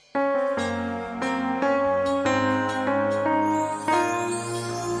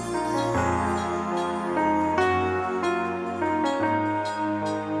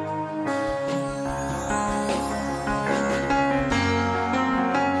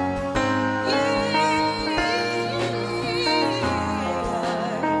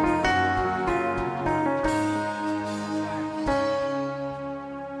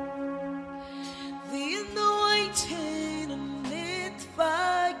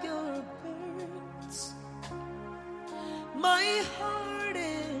heart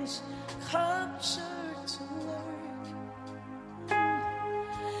is captured to work.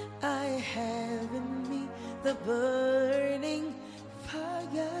 I have in me the burning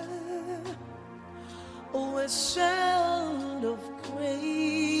fire, a sound of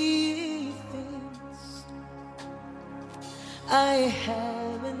great things. I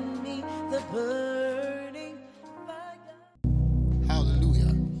have in me the burning fire.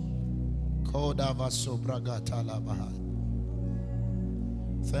 Hallelujah.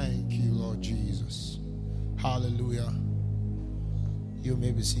 Thank you, Lord Jesus. Hallelujah. You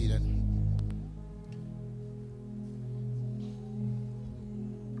may be seated.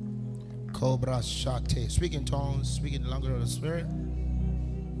 Cobra Shate. Speak in tongues, speak in the language of the Spirit.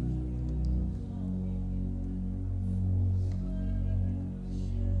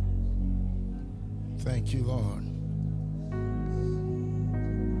 Thank you, Lord.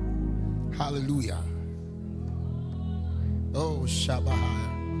 Hallelujah. Oh, Shabbat.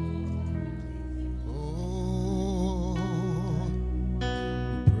 Oh,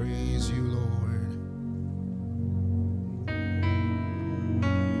 praise you, Lord.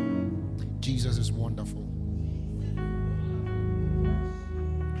 Jesus is wonderful.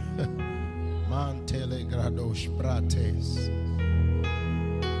 Mantele grados prates.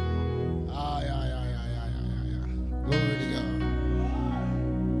 Ay, ay, ay, ay, ay, ay, ay. Glory to God.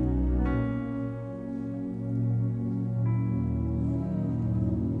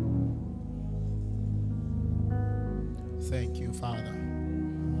 Thank you, Father.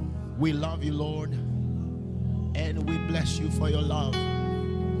 We love you, Lord, and we bless you for your love,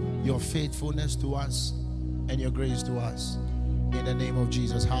 your faithfulness to us, and your grace to us. In the name of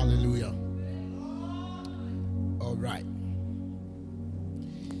Jesus, hallelujah. All right.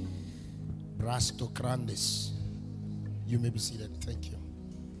 Brasto Grandis. You may be seated. Thank you.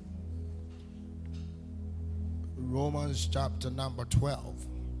 Romans chapter number 12.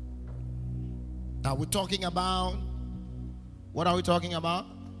 Now we're talking about, what are we talking about?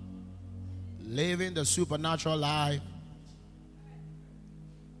 Living the supernatural life.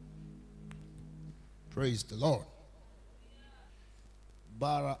 Praise the Lord.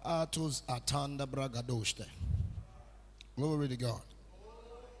 Baraatus atanda bragadoste. Glory to God.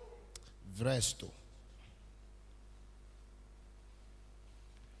 Vresto.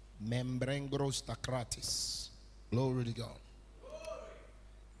 Membrengros takratis. Glory to God.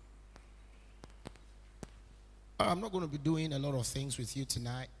 I'm not going to be doing a lot of things with you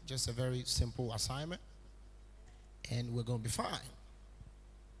tonight. Just a very simple assignment. And we're going to be fine.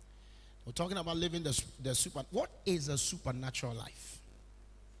 We're talking about living the super. What is a supernatural life?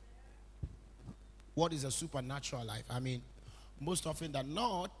 What is a supernatural life? I mean, most often than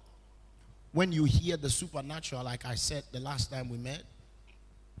not, when you hear the supernatural, like I said the last time we met,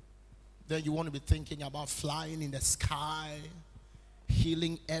 then you want to be thinking about flying in the sky,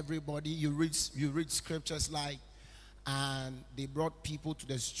 healing everybody. You read scriptures like, and they brought people to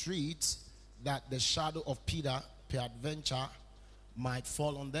the streets that the shadow of Peter, peradventure, might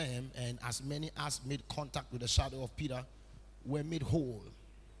fall on them, and as many as made contact with the shadow of Peter were made whole.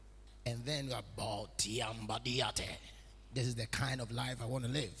 And then you are about Tiambadiate. This is the kind of life I want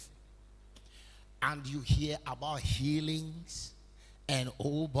to live. And you hear about healings, and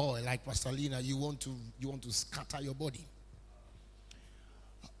oh boy, like Pastor Lina, you want to scatter your body.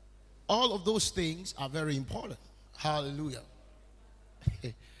 All of those things are very important. Hallelujah.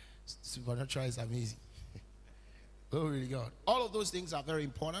 Supernatural is amazing. Glory to God. All of those things are very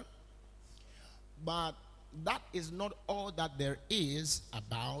important. But that is not all that there is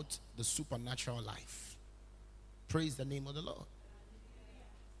about the supernatural life. Praise the name of the Lord.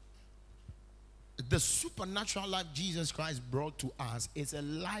 The supernatural life Jesus Christ brought to us is a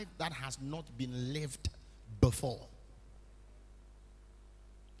life that has not been lived before.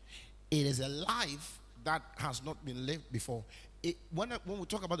 It is a life that has not been lived before. When we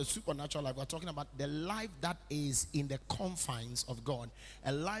talk about the supernatural life, we're talking about the life that is in the confines of God,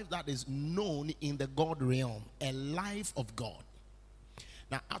 a life that is known in the God realm, a life of God.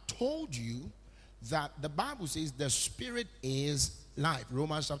 Now, I told you that the Bible says the Spirit is life.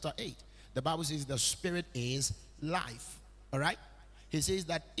 Romans chapter 8. The Bible says the Spirit is life. All right? He says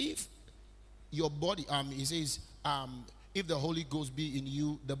that if your body, he says, if the Holy Ghost be in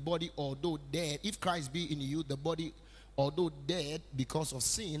you, the body, although dead, if Christ be in you, the body, although dead because of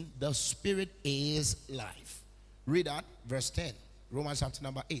sin, the Spirit is life. Read that, verse 10. Romans chapter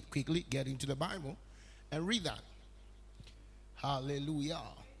number 8. Quickly get into the Bible and read that. Hallelujah.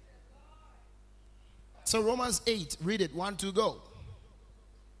 So Romans 8, read it. 1, 2, go.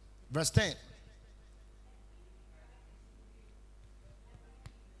 Verse 10.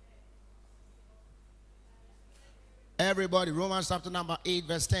 Everybody, Romans chapter number 8,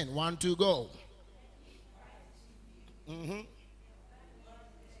 verse 10. 1, 2, go.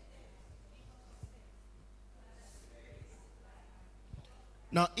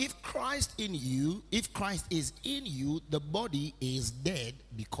 Now, if Christ is in you, the body is dead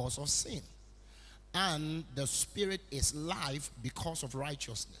because of sin, and the spirit is life because of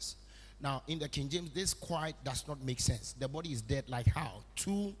righteousness. Now, in the King James, this quite does not make sense. The body is dead like how?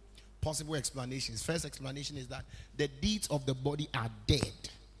 Two possible explanations. First explanation is that the deeds of the body are dead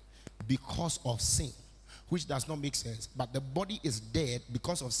because of sin, which does not make sense. But the body is dead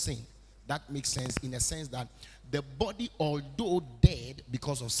because of sin. That makes sense in a sense that the body, although dead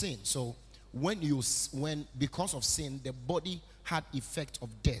because of sin, so when because of sin, the body had effect of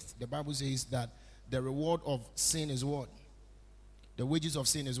death. The Bible says that the reward of sin is what? The wages of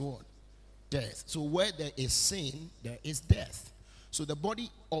sin is what? Death. So where there is sin, there is death. So the body,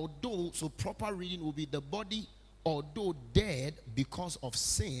 so proper reading will be the body, although dead because of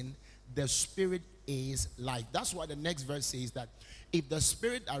sin, the spirit is life. That's why the next verse says that if the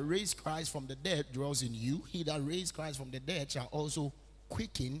spirit that raised Christ from the dead dwells in you, he that raised Christ from the dead shall also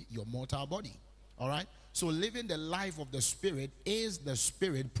quicken your mortal body. All right? So living the life of the spirit is the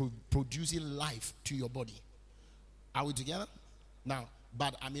spirit producing life to your body. Are we together? Now,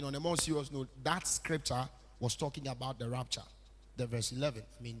 but I mean, on a more serious note, that scripture was talking about the rapture, the verse 11.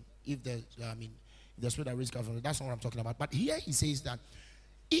 I mean, if the spirit that raised Christ from the dead, that's not what I'm talking about. But here he says that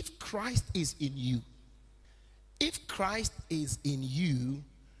if Christ is in you,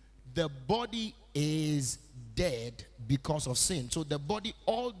 the body is dead because of sin. So the body,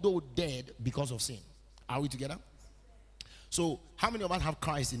 although dead because of sin. Are we together? So how many of us have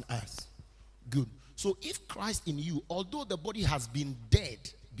Christ in us? Good. So if Christ in you, although the body has been dead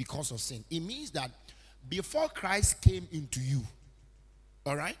because of sin, it means that before Christ came into you,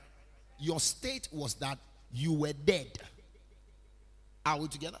 all right, your state was that you were dead. Are we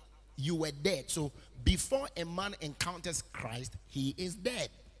together? You were dead. So before a man encounters Christ, he is dead.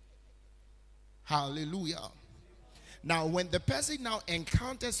 Hallelujah. Now, when the person now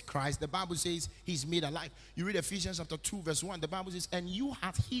encounters Christ, the Bible says he's made alive. You read Ephesians chapter 2, verse 1. The Bible says, and you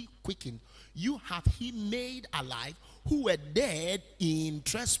hath he quickened, you hath he made alive, who were dead in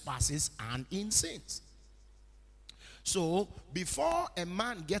trespasses and in sins. So, before a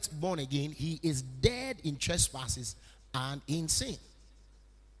man gets born again, he is dead in trespasses and in sin.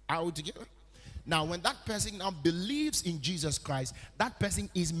 Are we together? Now, when that person now believes in Jesus Christ, that person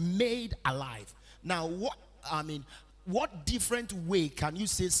is made alive. Now, what different way can you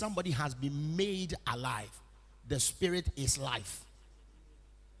say somebody has been made alive? The spirit is life.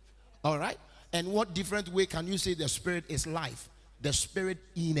 All right? And what different way can you say the spirit is life? The spirit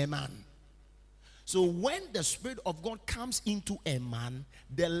in a man. So when the spirit of God comes into a man,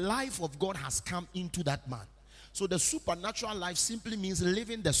 the life of God has come into that man. So the supernatural life simply means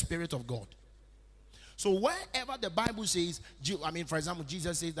living the spirit of God. So wherever the Bible says, for example,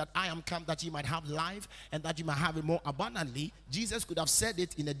 Jesus says that I am come that you might have life and that you might have it more abundantly. Jesus could have said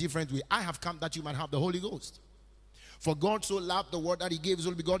it in a different way. I have come that you might have the Holy Ghost. For God so loved the world that he gave his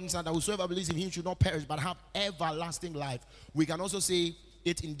only begotten Son, that whosoever believes in him should not perish but have everlasting life. We can also say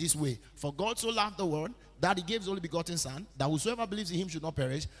it in this way. For God so loved the world that he gave his only begotten Son, that whosoever believes in him should not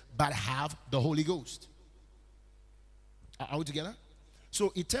perish but have the Holy Ghost. Are we together?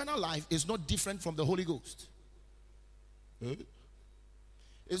 So eternal life is not different from the Holy Ghost.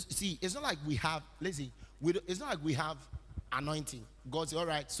 It's not like we have, it's not like we have anointing. God said, all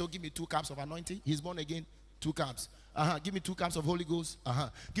right, so give me 2 cups of anointing. He's born again, 2 cups. Give me 2 cups of Holy Ghost.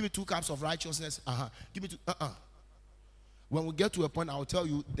 Give me 2 cups of righteousness. Give me 2. When we get to a point, I'll tell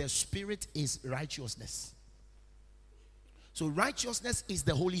you the spirit is righteousness. So righteousness is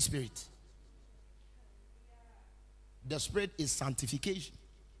the Holy Spirit. The spirit is sanctification.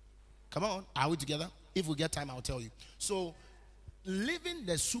 Come on, are we together? If we get time, I'll tell you. So, living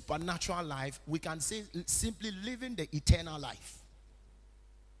the supernatural life, we can say simply living the eternal life.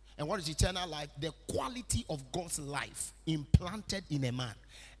 And what is eternal life? The quality of God's life implanted in a man.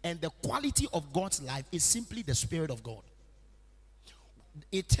 And the quality of God's life is simply the Spirit of God.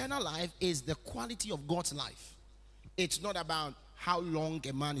 Eternal life is the quality of God's life. It's not about how long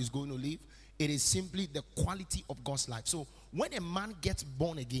a man is going to live. It is simply the quality of God's life. So when a man gets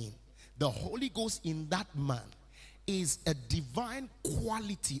born again, the Holy Ghost in that man is a divine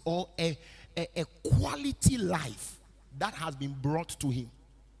quality or a quality life that has been brought to him.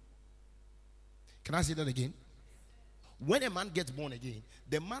 Can I say that again? When a man gets born again,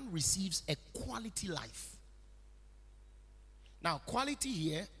 the man receives a quality life. Now, quality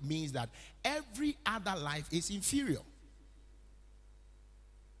here means that every other life is inferior.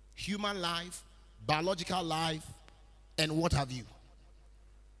 Human life, biological life, and what have you.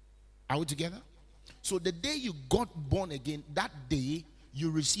 Are we together? So the day you got born again, that day you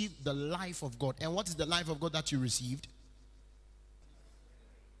received the life of God. And what is the life of God that you received?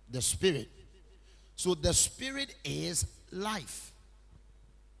 The Spirit. So the Spirit is life.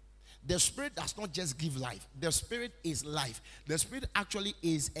 The Spirit does not just give life. The Spirit is life. The Spirit actually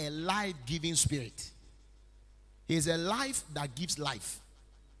is a life-giving Spirit. He is a life that gives life.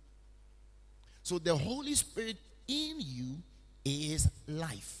 So the Holy Spirit in you is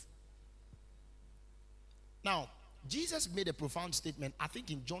life. Now, Jesus made a profound statement, I think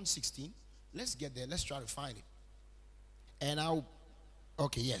in John 16. Let's get there. Let's try to find it. And I'll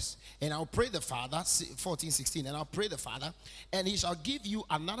pray the Father, 14:16, and I'll pray the Father, and he shall give you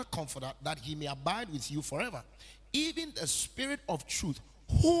another comforter, that he may abide with you forever. Even the Spirit of truth,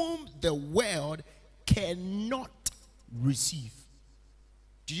 whom the world cannot receive.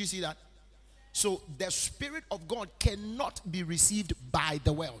 Did you see that? So the Spirit of God cannot be received by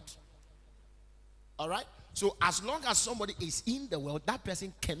the world. All right? So as long as somebody is in the world, that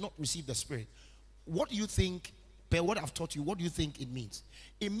person cannot receive the Spirit. What do you think, per what I've taught you, what do you think it means?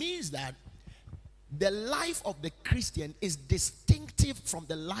 It means that the life of the Christian is distinctive from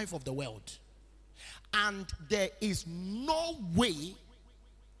the life of the world. And there is no way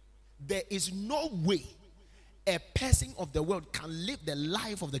a person of the world can live the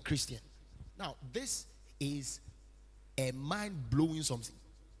life of the Christian. Now, this is a mind-blowing something.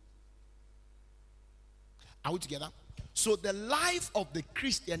 Are we together? So the life of the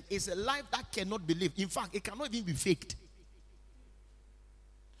Christian is a life that cannot be lived. In fact, it cannot even be faked.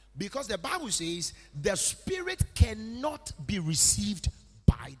 Because the Bible says the Spirit cannot be received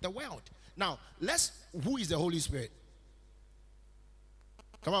by the world. Now, who is the Holy Spirit?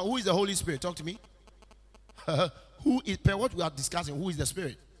 Come on, who is the Holy Spirit? Talk to me. Who is, per what we are discussing, who is the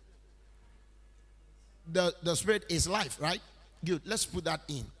Spirit? The Spirit is life, right? Good, let's put that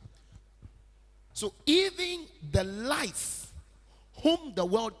in. So even the life whom the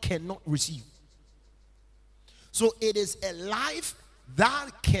world cannot receive. So it is a life that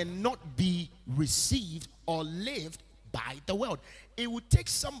cannot be received or lived by the world. It would take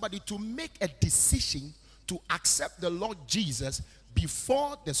somebody to make a decision to accept the Lord Jesus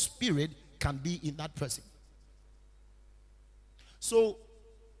before the Spirit can be in that person. So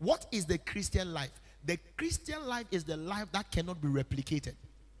what is the Christian life? The Christian life is the life that cannot be replicated.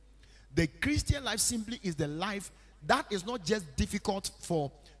 The Christian life simply is the life that is not just difficult for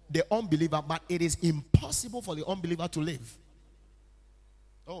the unbeliever, but it is impossible for the unbeliever to live.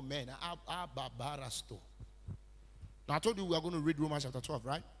 Oh man, now I told you we are going to read Romans chapter 12,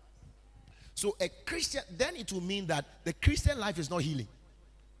 right? So a Christian, then it will mean that the Christian life is not healing.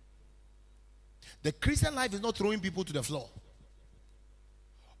 The Christian life is not throwing people to the floor.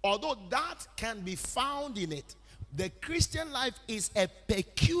 Although that can be found in it, the Christian life is a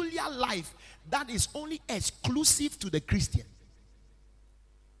peculiar life that is only exclusive to the Christian.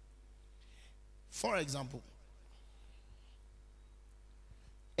 For example,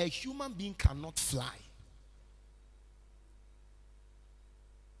 a human being cannot fly.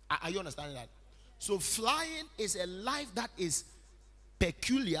 Are you understanding that? So flying is a life that is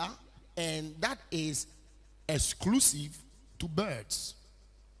peculiar and that is exclusive to birds.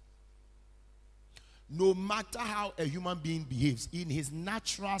 No matter how a human being behaves, in his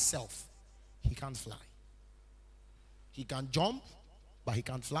natural self, he can't fly. He can jump, but he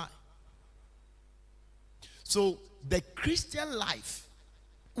can't fly. So the Christian life,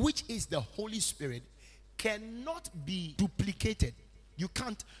 which is the Holy Spirit, cannot be duplicated.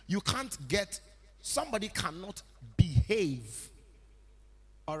 Somebody cannot behave.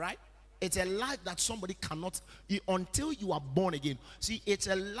 All right? It's a life that somebody cannot, until you are born again. See, it's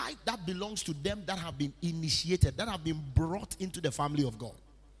a life that belongs to them that have been initiated, that have been brought into the family of God.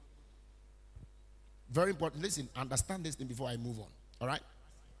 Very important. Listen, understand this thing before I move on. All right?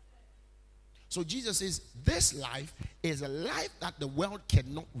 So Jesus says, this life is a life that the world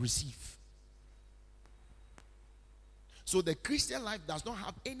cannot receive. So the Christian life does not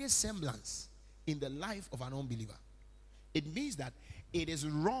have any semblance in the life of an unbeliever. It means that it is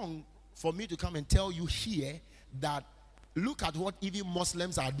wrong for me to come and tell you here that look at what even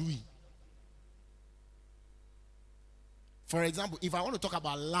Muslims are doing. For example, if I want to talk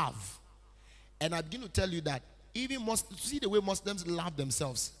about love, and I begin to tell you that even see the way Muslims love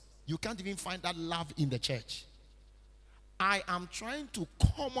themselves, you can't even find that love in the church. I am trying to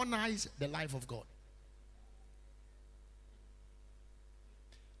commonize the life of God.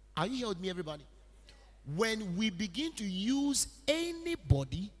 Are you here with me, everybody? When we begin to use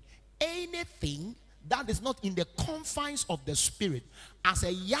anybody, anything that is not in the confines of the Spirit as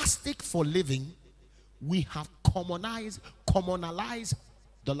a yardstick for living, we have commonalized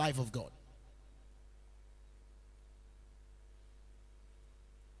the life of God.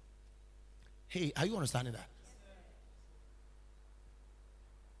 Hey, are you understanding that?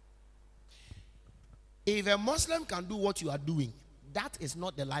 If a Muslim can do what you are doing, that is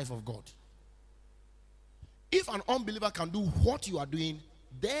not the life of God. If an unbeliever can do what you are doing,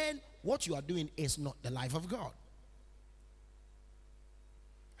 then what you are doing is not the life of God.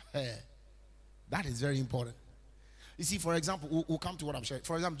 That is very important. You see, for example, we'll come to what I'm sharing.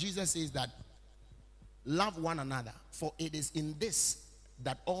 For example, Jesus says that love one another, for it is in this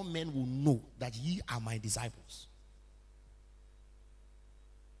that all men will know that ye are my disciples.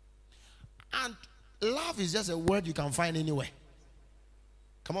 And love is just a word you can find anywhere.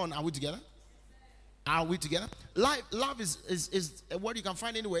 Come on, are we together? Are we together? Love is a word you can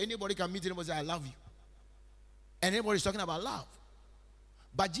find anywhere. Anybody can meet anybody and say, I love you. And everybody's talking about love.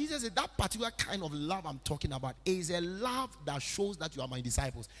 But Jesus said that particular kind of love I'm talking about is a love that shows that you are my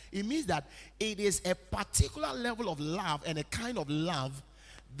disciples. It means that it is a particular level of love and a kind of love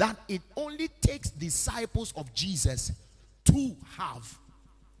that it only takes disciples of Jesus to have.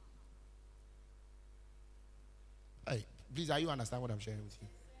 Hey, please, are you understand what I'm sharing with you?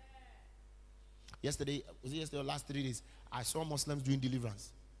 Yesterday, was it yesterday or last 3 days, I saw Muslims doing deliverance.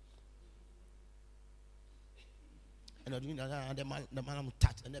 And they're doing that, and the man will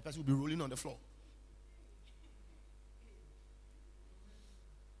touch, and the person will be rolling on the floor.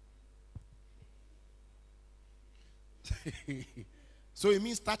 So it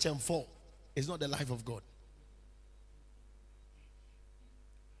means touch and fall. It's not the life of God.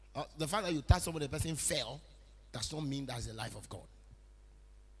 The fact that you touch somebody, the person fell, does not mean that's the life of God.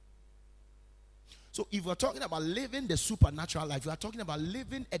 So if we're talking about living the supernatural life, we are talking about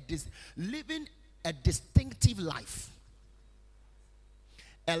living a distinctive life.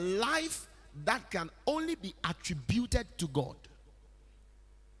 A life that can only be attributed to God.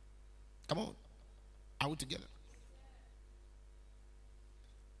 Come on. Are we together?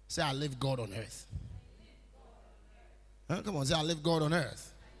 Say, I live God on earth. Huh? Come on, say, I live God on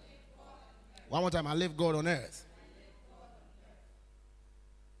earth. One more time, I live God on earth.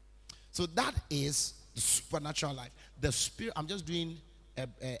 So that is the supernatural life. The spirit, I'm just doing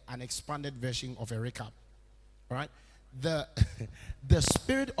an expanded version of a recap. All right? The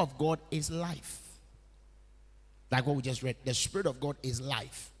Spirit of God is life. Like what we just read. The Spirit of God is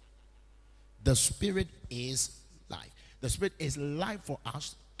life. The Spirit is life. The Spirit is life for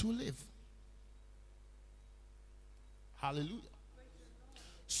us to live. Hallelujah.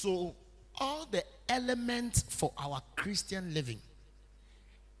 So all the elements for our Christian living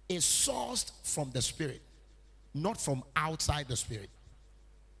is sourced from the Spirit, not from outside the Spirit.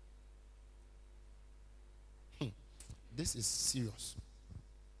 This is serious.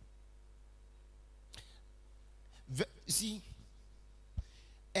 See,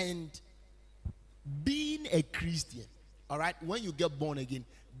 and being a Christian, all right, when you get born again,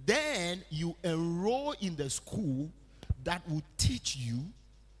 then you enroll in the school that will teach you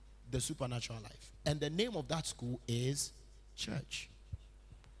the supernatural life. And the name of that school is church.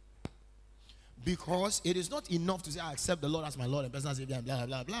 Because it is not enough to say, I accept the Lord as my Lord and personal Savior and blah,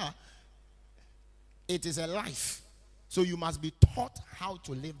 blah, blah. It is a life. So you must be taught how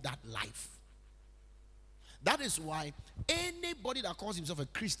to live that life. That is why anybody that calls himself a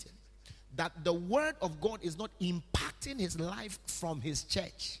Christian, that the word of God is not impacting his life from his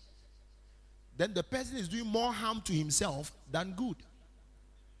church, then the person is doing more harm to himself than good.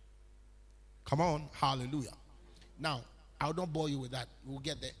 Come on, hallelujah. Now, I'll not bore you with that. We'll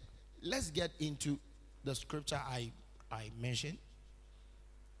get there. Let's get into the scripture I mentioned.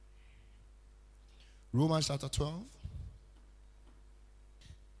 Romans chapter 12.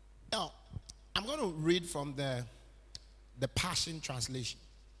 Now, I'm going to read from the Passion Translation.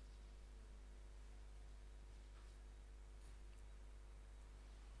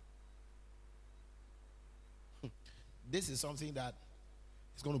 This is something that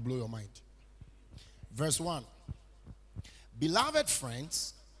is going to blow your mind. Verse 1. Beloved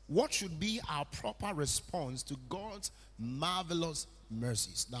friends, what should be our proper response to God's marvelous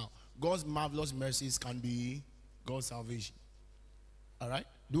mercies? Now, God's marvelous mercies can be God's salvation. All right?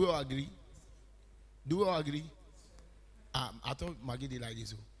 Do we all agree? Do we all agree? I thought Maggie did like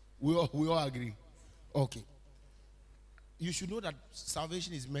this. We all agree. Okay. You should know that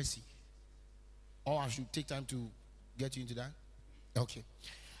salvation is mercy. Or I should take time to get you into that. Okay.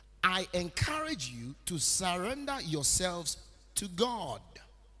 I encourage you to surrender yourselves to God,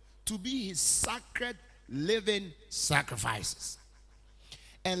 to be his sacred living sacrifices,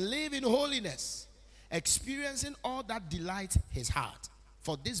 and live in holiness, experiencing all that delights his heart.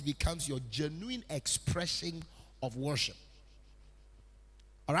 for this becomes your genuine expression of worship.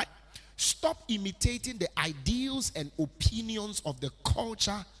 All right? Stop imitating the ideals and opinions of the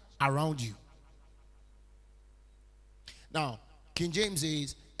culture around you. Now, King James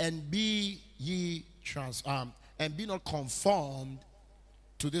says, and be not conformed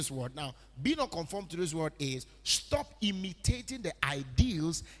to this word. Now, be not conformed to this word is stop imitating the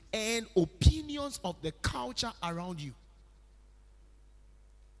ideals and opinions of the culture around you.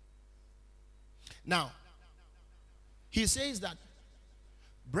 Now, he says that,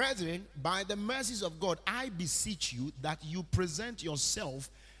 brethren, by the mercies of God, I beseech you that you present yourself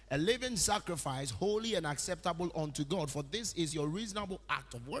a living sacrifice, holy and acceptable unto God, for this is your reasonable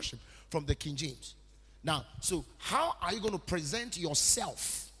act of worship, from the King James. Now, so how are you going to present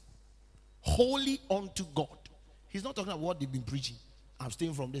yourself holy unto God? He's not talking about what they've been preaching.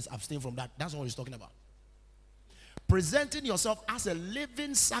 Abstain from this, abstain from that. That's what he's talking about. Presenting yourself as a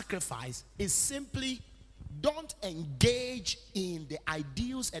living sacrifice is simply don't engage in the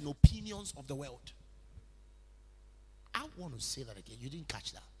ideals and opinions of the world. I want to say that again. You didn't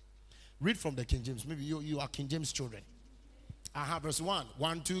catch that. Read from the King James. Maybe you are King James children. Verse 1.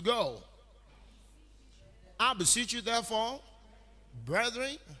 1, 2, go. I beseech you, therefore,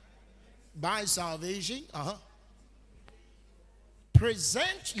 brethren, by salvation,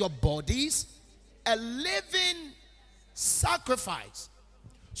 present your bodies a living sacrifice.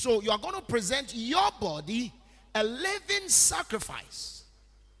 So you are going to present your body a living sacrifice.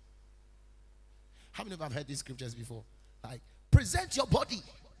 How many of you have heard these scriptures before? Like, present your body.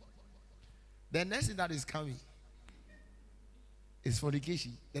 The next thing that is coming is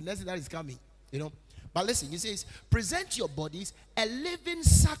fornication. The next thing that is coming, you know. But listen, he says, present your bodies a living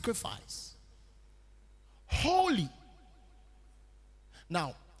sacrifice, holy.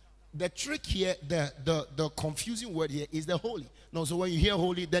 Now, the trick here, the confusing word here is the holy. No, so when you hear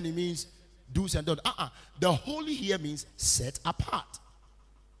holy, then it means do's and don'ts. The holy here means set apart.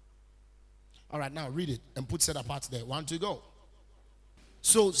 All right, now read it and put set apart there. 1, 2, go.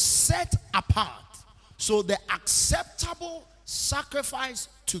 So set apart. So the acceptable sacrifice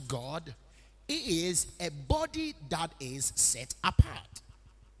to God is a body that is set apart.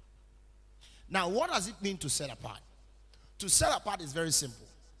 Now, what does it mean to set apart? To set apart is very simple.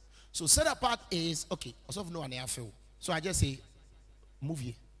 So set apart is, okay, so I just say, move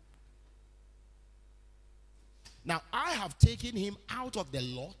here. Now, I have taken him out of the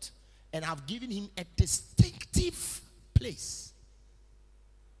lot and have given him a distinctive place.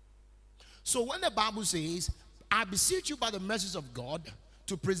 So when the Bible says, I beseech you by the mercies of God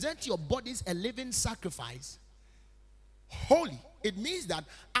to present your bodies a living sacrifice, holy, it means that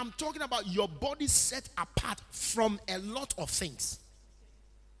I'm talking about your body set apart from a lot of things.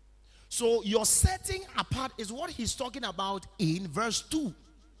 So your setting apart is what he's talking about in verse 2.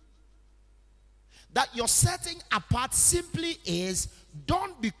 That your setting apart simply is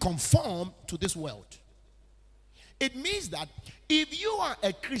don't be conformed to this world. It means that if you are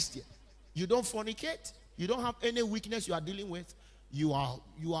a Christian, you don't fornicate, you don't have any weakness you are dealing with, you are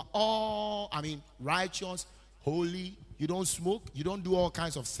all, righteous, holy, you don't smoke, you don't do all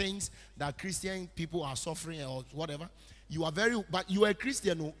kinds of things that Christian people are suffering or whatever. But you are a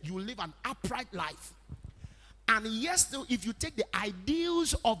Christian, you live an upright life. And yes, though, if you take the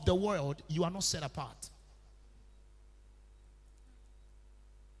ideals of the world, you are not set apart.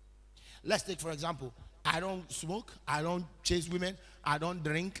 Let's take, for example, I don't smoke, I don't chase women, I don't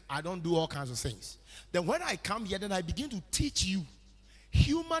drink, I don't do all kinds of things. Then when I come here, then I begin to teach you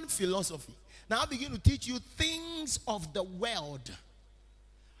human philosophy. Now I begin to teach you things of the world.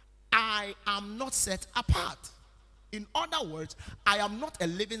 I am not set apart. In other words, I am not a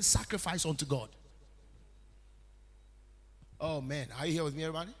living sacrifice unto God. Oh man, are you here with me,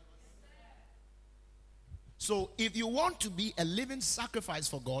 everybody? So if you want to be a living sacrifice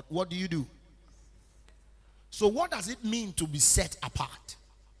for God, what do? So what does it mean to be set apart?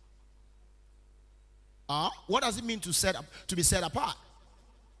 What does it mean to be set apart?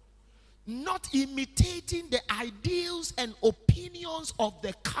 Not imitating the ideals and opinions of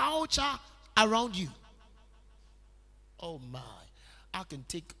the culture around you. Oh my, I can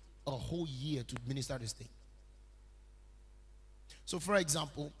take a whole year to minister this thing. So for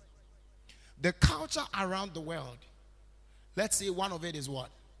example, the culture around the world, let's say one of it is what?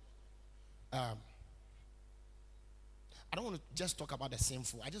 I don't want to just talk about the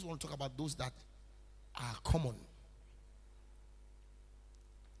sinful. I just want to talk about those that are common.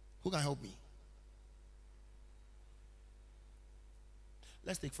 Who can help me?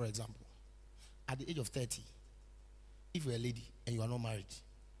 Let's take, for example, at the age of 30, if you're a lady and you are not married,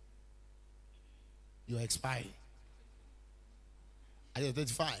 you are expiring. At your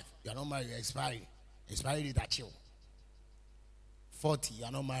 35, you are not married, you're expiring. Expiry date at you. 40, you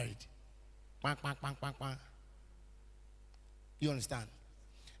are not married. Bang, bang, bang, bang, bang. You understand?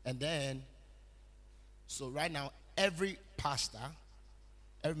 And then, so right now, every pastor,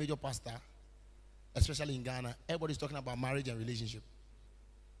 every major pastor, especially in Ghana, everybody's talking about marriage and relationship.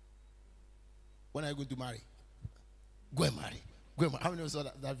 When are you going to marry? Go and marry. Go and marry. How many of you saw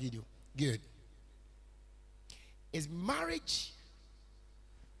that video? Good. Is marriage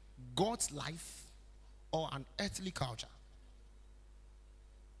God's life or an earthly culture?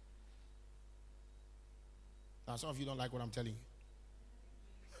 Now, some of you don't like what I'm telling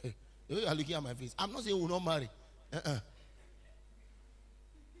you. You are looking at my face. I'm not saying we will not marry.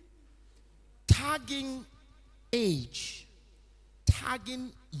 Tagging age,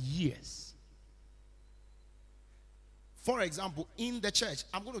 tagging years. For example, in the church,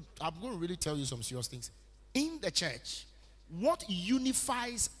 I'm going to really tell you some serious things. In the church, what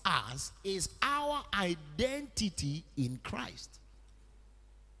unifies us is our identity in Christ.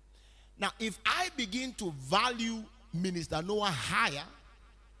 Now, if I begin to value Minister Noah higher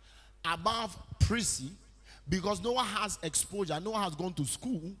above Prissy, because Noah has exposure, Noah has gone to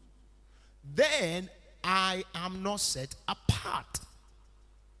school, then I am not set apart.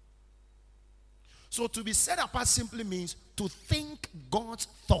 So to be set apart simply means to think God's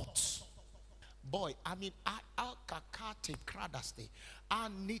thoughts. Boy, I mean, I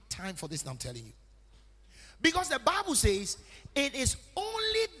need time for this, and I'm telling you. Because the Bible says it is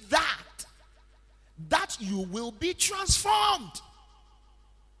only that you will be transformed.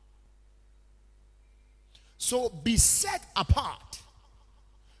 So be set apart.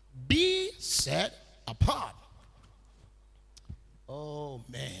 Be set apart. Oh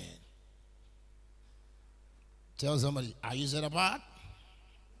man. Tell somebody, are you set apart?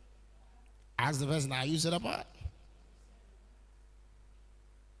 Ask the person, are you set apart?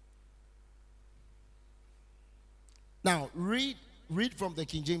 Now, read from the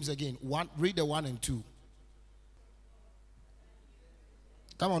King James again. Read the 1 and 2.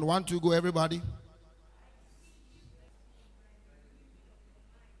 Come on, 1, 2, go everybody.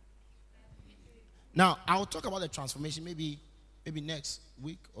 Now, I'll talk about the transformation maybe next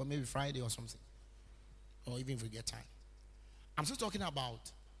week or maybe Friday or something. Or even if we get time. I'm still talking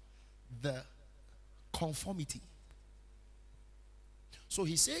about the conformity. So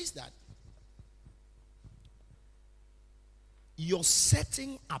he says that you're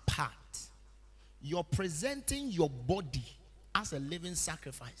setting apart, you're presenting your body as a living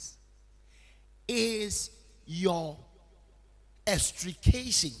sacrifice, is your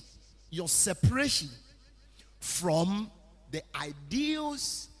extrication, your separation from the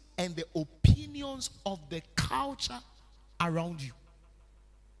ideals and the opinions of the culture around you.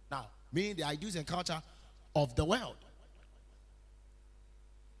 Now, meaning the ideals and culture of the world.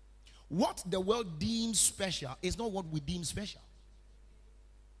 What the world deems special is not what we deem special.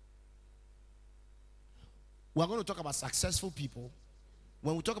 We're going to talk about successful people.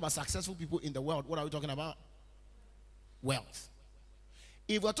 When we talk about successful people in the world, what are we talking about? Wealth.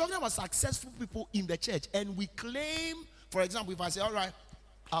 If we're talking about successful people in the church and we claim, for example, if I say, all right,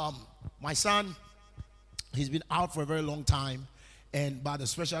 my son, he's been out for a very long time, and by the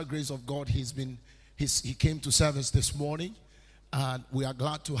special grace of God, he came to service this morning, and we are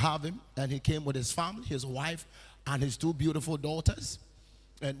glad to have him. And he came with his family, his wife, and his 2 beautiful daughters,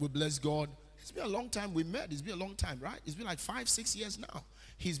 and we bless God. It's been a long time we met. It's been a long time, right? It's been like 5-6 years now.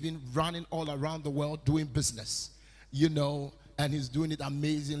 He's been running all around the world doing business, and he's doing it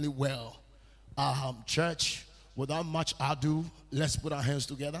amazingly well. Church, without much ado, let's put our hands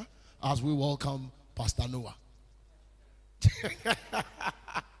together as we welcome Pastor Noah.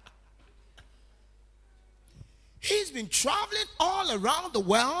 He's been traveling all around the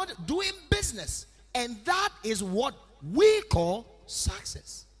world doing business, and that is what we call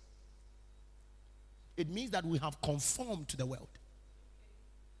success. It means that we have conformed to the world.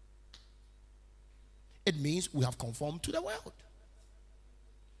 It means we have conformed to the world.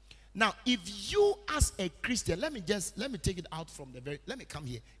 Now, if you as a Christian, let me take it out from let me come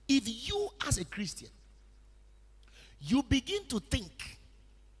here. If you as a Christian, you begin to think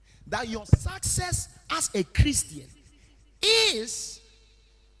that your success as a Christian is,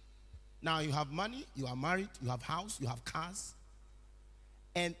 now you have money, you are married, you have house, you have cars,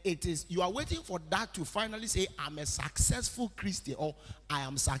 and you are waiting for that to finally say, I'm a successful Christian, or I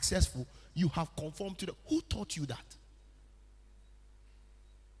am successful. You have conformed to who taught you that?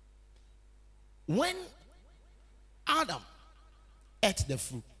 When Adam ate the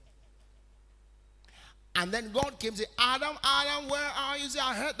fruit, and then God came and said, Adam, where are you? Say,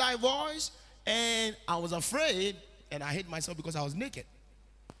 I heard thy voice, and I was afraid, and I hid myself because I was naked.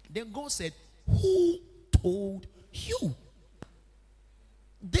 Then God said, who told you?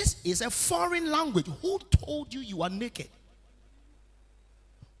 This is a foreign language. Who told you you are naked?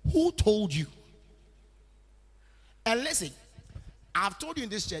 Who told you? And listen, I've told you in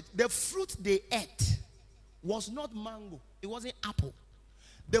this church, the fruit they ate was not mango. It wasn't apple.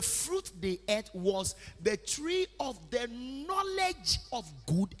 The fruit they ate was the tree of the knowledge of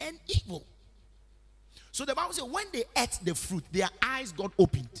good and evil. So the Bible says when they ate the fruit, their eyes got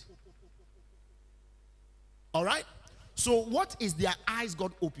opened. All right? So what is their eyes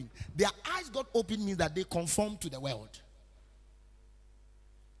got opened? Their eyes got opened means that they conform to the world.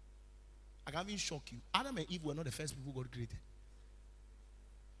 I can even shock you. Adam and Eve were not the first people God created.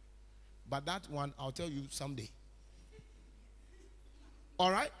 But that one, I'll tell you someday.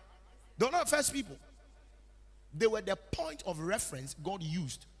 All right? They're not the first people. They were the point of reference God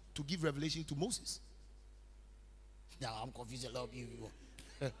used to give revelation to Moses. Now, I'm confused a lot of people.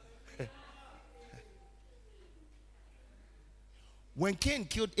 When Cain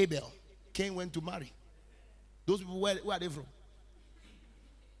killed Abel, Cain went to marry. Those people, where are they from?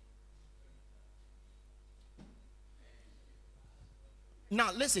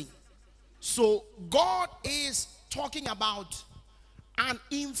 Now, listen. So, God is talking about an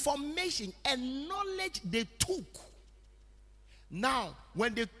information and knowledge they took. Now,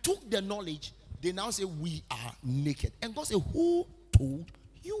 when they took the knowledge, they now say, we are naked. And God said, who told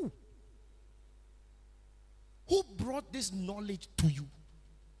you? Who brought this knowledge to you?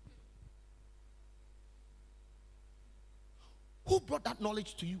 Who brought that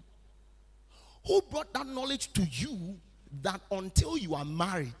knowledge to you? Who brought that knowledge to you that until you are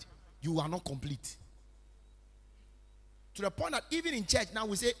married, you are not complete? To the point that even in church now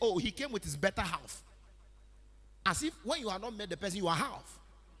we say, oh, he came with his better half. As if when you are not met the person, you are half.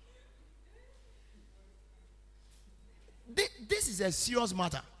 This is a serious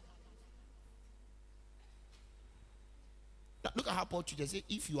matter. Now, look at how Paul Church say,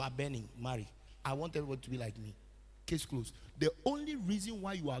 if you are burning, marry. I want everyone to be like me. Case closed. The only reason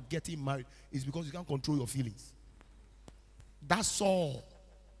why you are getting married is because you can't control your feelings. That's all.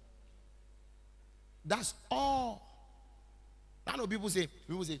 That's all. I know people say,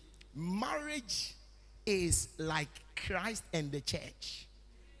 marriage is like Christ and the church.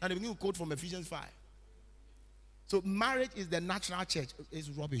 And they begin to quote from Ephesians 5. So marriage is the natural church. It's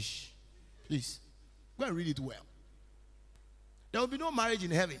rubbish. Please, go and read it well. There will be no marriage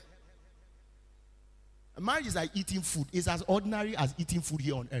in heaven. A marriage is like eating food. It's as ordinary as eating food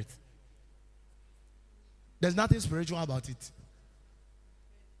here on earth. There's nothing spiritual about it.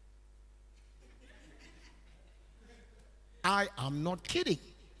 I am not kidding.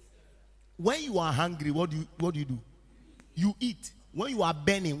 When you are hungry, what do you do? You eat. When you are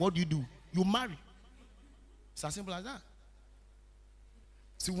burning, what do? You marry. It's as simple as that.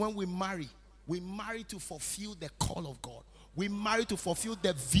 See, when we marry to fulfill the call of God. We marry to fulfill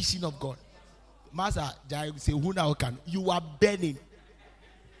the vision of God. Master, say, who now can? You are burning.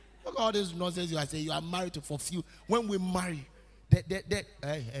 Look at all this nonsense you are saying. You are married to fulfill. When we marry,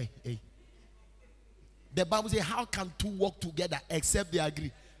 hey. The Bible says, how can two walk together except they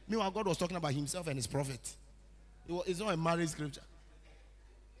agree? Meanwhile, God was talking about himself and his prophet. It's not a marriage scripture.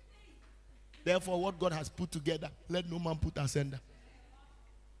 Therefore, what God has put together, let no man put asunder.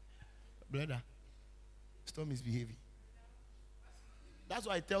 Brother, stop misbehaving. That's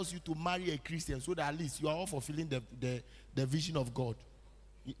why it tells you to marry a Christian, so that at least you are all fulfilling the vision of God.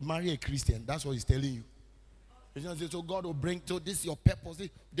 Marry a Christian. That's what he's telling you. So God will bring, so this is your purpose.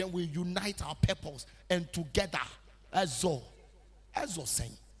 Then we unite our purpose and together. That's all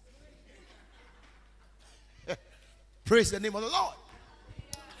saying. Praise the name of the Lord.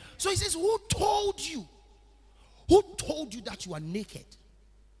 So he says, who told you? Who told you that you are naked?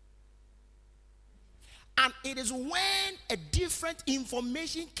 And it is when a different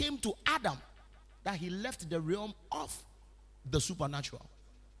information came to Adam that he left the realm of the supernatural.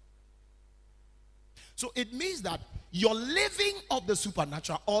 So it means that your living of the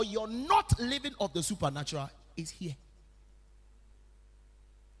supernatural or your not living of the supernatural is here.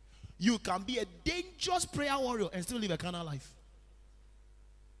 You can be a dangerous prayer warrior and still live a carnal life.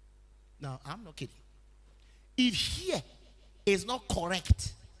 Now, I'm not kidding. If here is not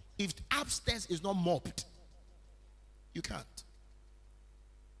correct, if upstairs is not mopped, you can't.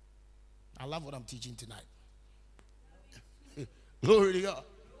 I love what I'm teaching tonight. Glory to God.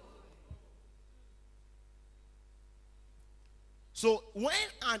 So when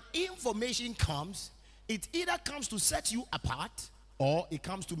an information comes, it either comes to set you apart or it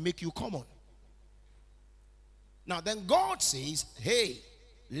comes to make you common. Now then God says, hey,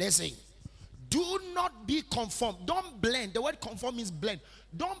 listen, Do not be conformed. Don't blend. The word conform means blend.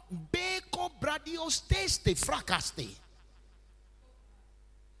 Don't beko bradio stay fracaste.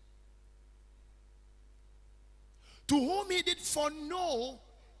 To whom he did foreknow,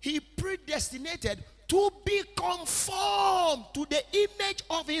 he predestinated to be conformed to the image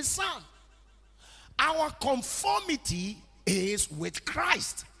of his son. Our conformity is with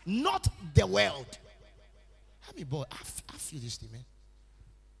Christ, not the world. I mean, boy, I feel this thing, man.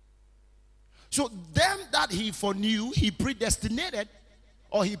 So them that he foreknew, he predestinated,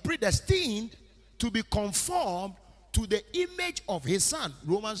 or he predestined to be conformed to the image of his son.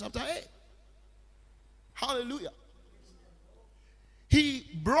 Romans chapter 8. Hallelujah. He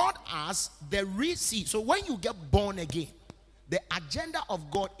brought us the receipt. So when you get born again, the agenda of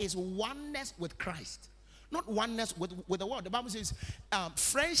God is oneness with Christ, not oneness with the world. The Bible says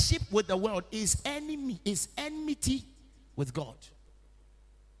friendship with the world is enmity with God.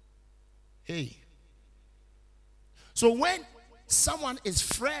 Hey. So when someone is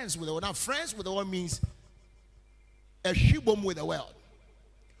friends with the world, now friends with the world means a shibum with the world.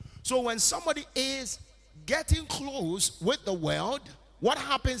 So when somebody is getting close with the world, what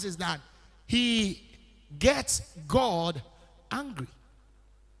happens is that he gets God angry.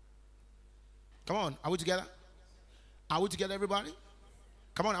 Come on, are we together? Are we together, everybody?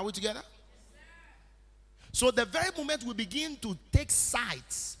 Come on, are we together? So the very moment we begin to take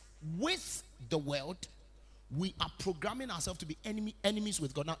sides with the world, we are programming ourselves to be enemies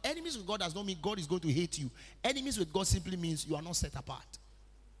with God. Now, enemies with God does not mean God is going to hate you. Enemies with God simply means you are not set apart.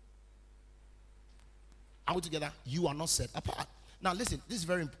 Are we together? You are not set apart. Now listen, this is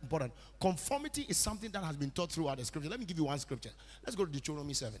very important. Conformity is something that has been taught throughout the scripture. Let me give you one scripture. Let's go to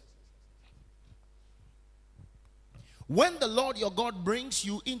Deuteronomy 7. When the Lord your God brings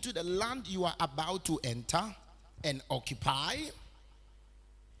you into the land you are about to enter and occupy.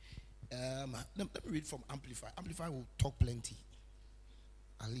 Let me read from Amplify. Amplify will talk plenty.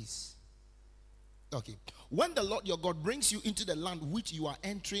 At least. Okay. When the Lord your God brings you into the land which you are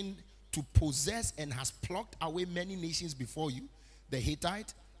entering to possess and has plucked away many nations before you, the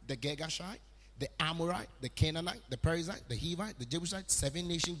Hittite, the Girgashite, the Amorite, the Canaanite, the Perizzite, the Hivite, the Jebusite, 7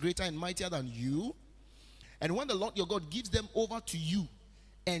 nations greater and mightier than you. And when the Lord your God gives them over to you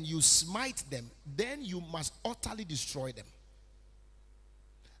and you smite them, then you must utterly destroy them.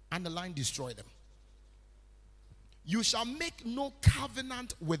 Underline, destroy them. You shall make no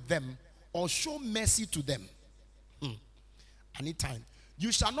covenant with them or show mercy to them. Anytime.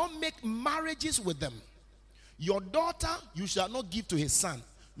 You shall not make marriages with them. Your daughter you shall not give to his son,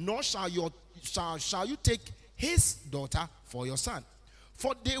 nor shall you take his daughter for your son.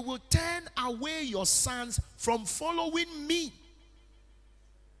 For they will turn away your sons from following me,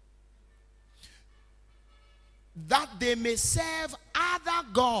 that they may serve other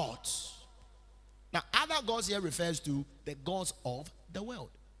gods. Now, other gods here refers to the gods of the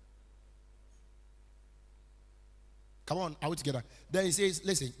world. Come on, are we together? Then he says,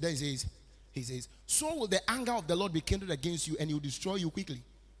 listen, then he says, so will the anger of the Lord be kindled against you and he will destroy you quickly.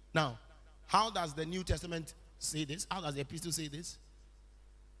 Now, how does the New Testament say this? How does the epistle say this?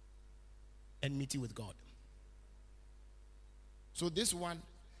 Enmity with God. So this one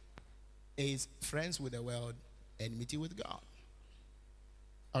is friends with the world, enmity with God.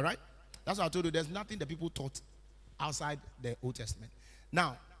 All right? That's what I told you. There's nothing that people taught outside the Old Testament.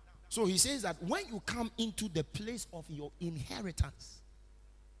 Now, so he says that when you come into the place of your inheritance,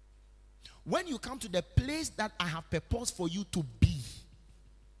 when you come to the place that I have purposed for you to be,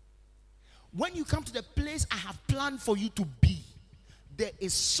 when you come to the place I have planned for you to be, there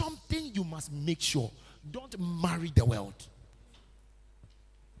is something you must make sure. Don't marry the world.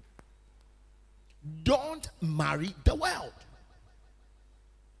 Don't marry the world.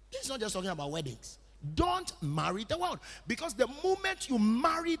 This is not just talking about weddings. Don't marry the world. Because the moment you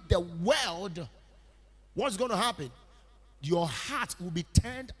marry the world, what's going to happen? Your heart will be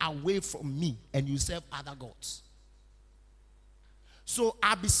turned away from me and you serve other gods. So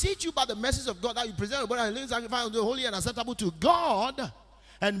I beseech you by the message of God that you present your body and living sacrifice unto holy and acceptable to God,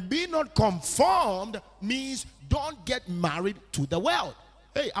 and be not conformed means don't get married to the world.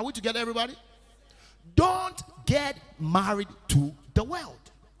 Hey, are we together, everybody? Don't get married to the world.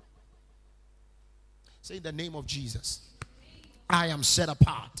 Say in the name of Jesus, I am set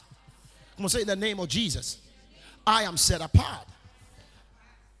apart. Come on, say in the name of Jesus, I am set apart.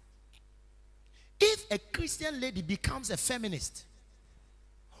 If a Christian lady becomes a feminist,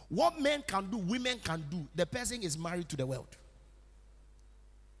 what men can do, women can do, the person is married to the world.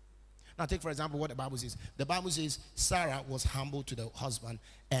 Now take for example what the Bible says. The Bible says Sarah was humble to the husband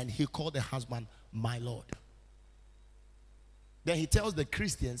and he called the husband my Lord. Then he tells the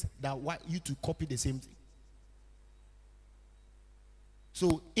Christians that why you to copy the same thing.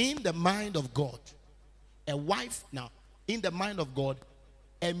 So in the mind of God, a wife, now in the mind of God,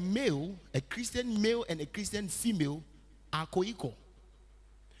 a male, a Christian male and a Christian female are co-equal.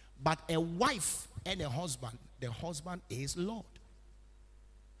 But a wife and a husband, the husband is Lord.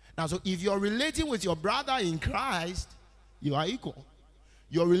 Now, so if you're relating with your brother in Christ, you are equal.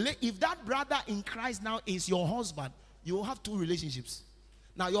 If that brother in Christ now is your husband, you will have two relationships.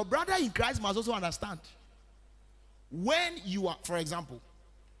 Now, your brother in Christ must also understand. When you are, for example,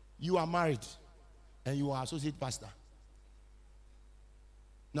 you are married and you are associate pastor.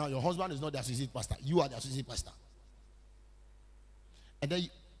 Now, your husband is not the associate pastor. You are the associate pastor. And then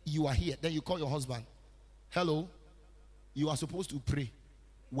you are here. Then you call your husband. Hello, you are supposed to pray.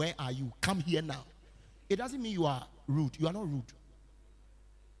 Where are you? Come here now. It doesn't mean you are rude. You are not rude.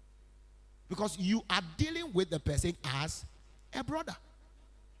 Because you are dealing with the person as a brother.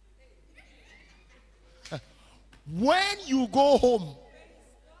 When you go home,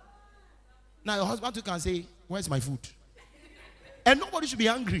 now your husband too can say, where's my food? And nobody should be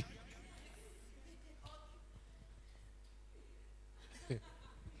hungry.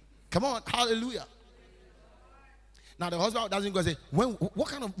 Come on, hallelujah. Now the husband doesn't go say,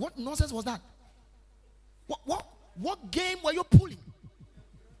 what nonsense was that? What game were you pulling?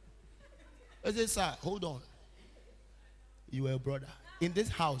 I say, sir, hold on. You are a brother. In this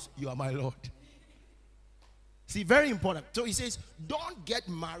house, you are my Lord. See, very important. So he says, don't get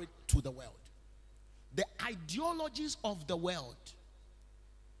married to the world. The ideologies of the world.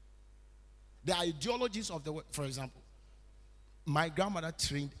 The ideologies of the world. For example, my grandmother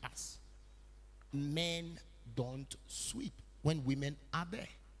trained us. Men don't sweep when women are there.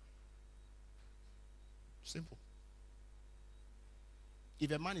 Simple.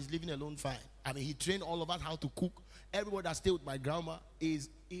 If a man is living alone, fine. I mean, he trained all of us how to cook. Everybody that stay with my grandma is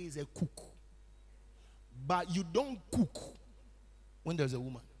a cook. But you don't cook when there's a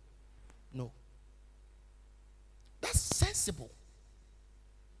woman. No. That's sensible.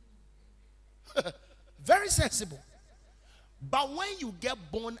 Very sensible. But when you get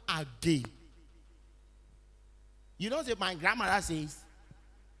born again, you know what my grandmother says?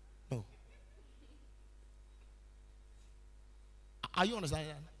 No. Are you understanding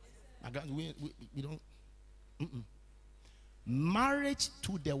that? We don't. Marriage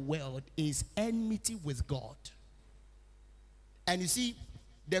to the world is enmity with God. And you see,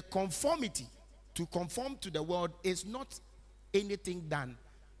 the conformity, to conform to the world, is not anything than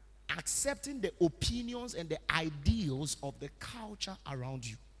accepting the opinions and the ideals of the culture around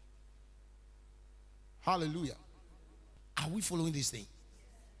you. Hallelujah. Are we following this thing?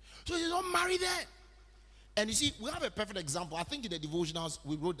 So you don't marry there. And you see, we have a perfect example. I think in the devotionals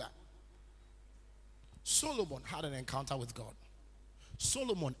we wrote that. Solomon had an encounter with God.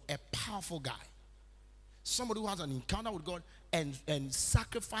 Solomon, a powerful guy. Somebody who has an encounter with God and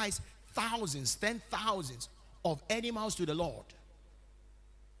sacrificed thousands, 10,000s of animals to the Lord.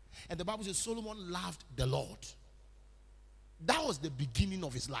 And the Bible says Solomon loved the Lord. That was the beginning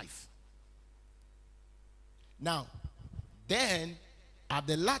of his life. Now, then, at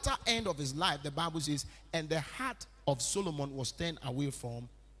the latter end of his life, the Bible says, and the heart of Solomon was turned away from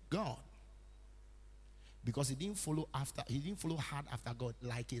God. Because he didn't follow hard after God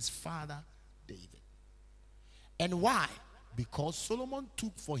like his father David. And why? Because Solomon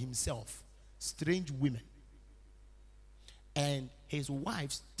took for himself strange women. And his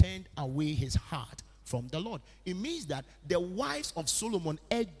wives turned away his heart from the Lord. It means that the wives of Solomon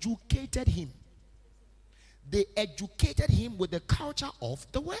educated him. They educated him with the culture of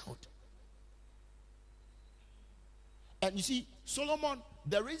the world. And you see, Solomon,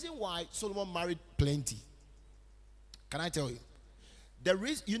 the reason why Solomon married plenty, can I tell you?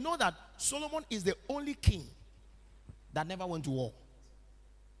 You know that Solomon is the only king that never went to war.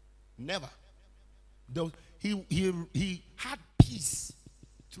 Never. He had peace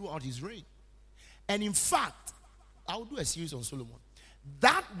throughout his reign. And in fact, I will do a series on Solomon.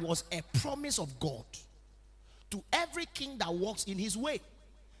 That was a promise of God to every king that walks in his way.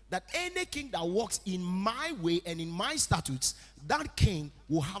 That any king that walks in my way and in my statutes, that king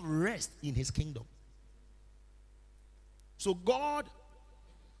will have rest in his kingdom. So God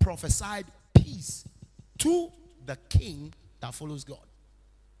prophesied peace to the king that follows God.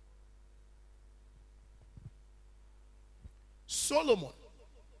 Solomon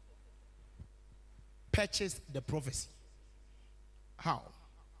purchased the prophecy. How?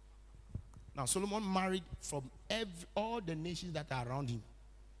 Now Solomon married from all the nations that are around him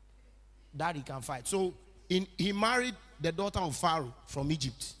that he can fight. So he married the daughter of Pharaoh from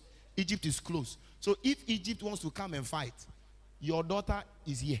Egypt. Egypt is close. So if Egypt wants to come and fight, Your daughter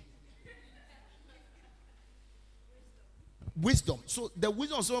is here. Wisdom. So the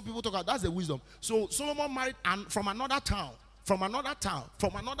wisdom, some people talk about, that's the wisdom. So Solomon married from another town, from another town,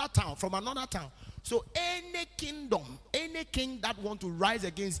 from another town, from another town. So any kingdom, any king that want to rise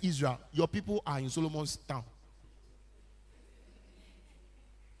against Israel, your people are in Solomon's town.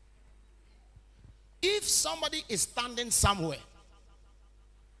 If somebody is standing somewhere,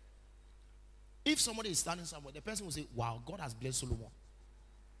 the person will say, wow, God has blessed Solomon.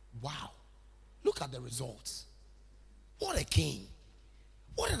 Wow. Look at the results. What a king.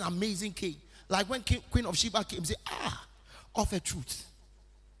 What an amazing king. Like when Queen of Sheba came and said, of a truth.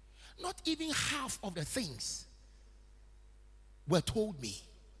 Not even half of the things were told me.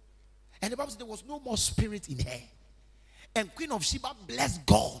 And the Bible said there was no more spirit in her. And Queen of Sheba blessed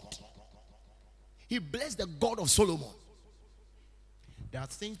God. He blessed the God of Solomon. There are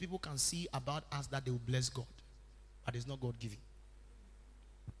things people can see about us that they will bless God, but it's not God giving.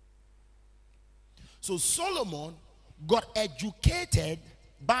 So Solomon got educated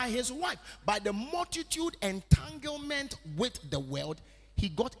by his wife. By the multitude entanglement with the world, he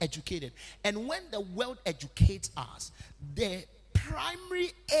got educated. And when the world educates us, the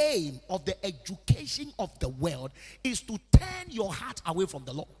primary aim of the education of the world is to turn your heart away from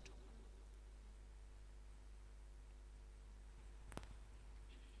the Lord.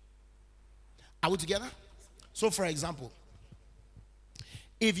 Are we together? So for example,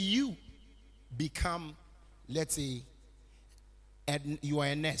 if you become, let's say, you are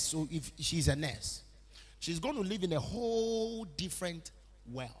a nurse. So if she's a nurse, she's going to live in a whole different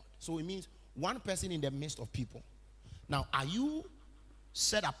world. So it means one person in the midst of people. Now, are you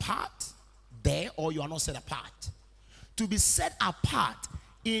set apart there, or you are not set apart? To be set apart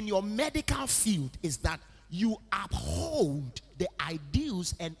in your medical field is that you uphold the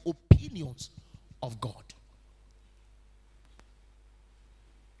ideals and opinions of God.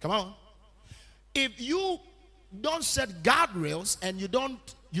 Come on. If you don't set guardrails and you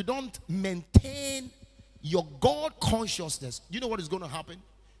don't maintain your God consciousness, you know what is going to happen?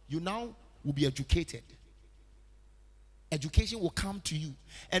 You now will be educated. Education will come to you.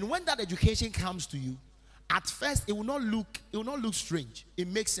 And when that education comes to you, at first it will not look strange. It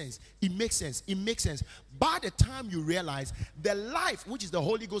makes sense. It makes sense. It makes sense. By the time you realize the life, which is the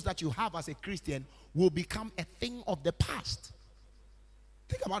Holy Ghost that you have as a Christian, will become a thing of the past.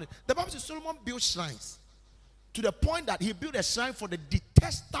 Think about it. The Bible says Solomon built shrines to the point that he built a shrine for the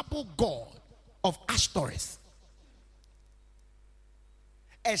detestable god of Ashtoreth.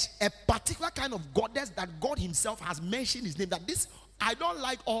 As a particular kind of goddess that God himself has mentioned his name. That this, I don't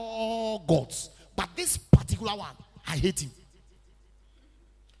like all gods, but this particular one, I hate him.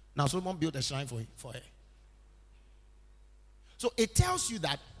 Now Solomon built a shrine for her. So it tells you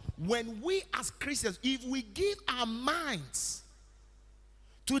that when we as Christians, if we give our minds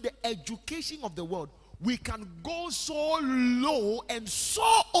to the education of the world, we can go so low and so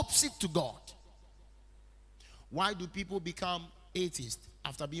opposite to God. Why do people become atheists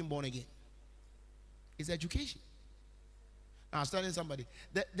after being born again? It's education. Now, I was telling somebody,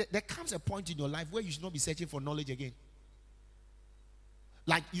 there comes a point in your life where you should not be searching for knowledge again.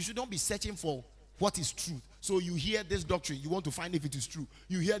 Like, you should not be searching for what is truth. So you hear this doctrine, you want to find if it is true.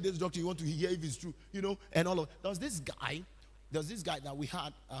 You hear this doctrine, you want to hear if it's true. You know, and all of. There's this guy that we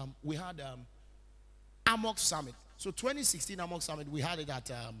had Amok Summit. So 2016 Amok Summit, we had it at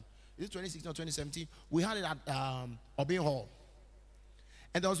is it 2016 or 2017? We had it at Obin Hall.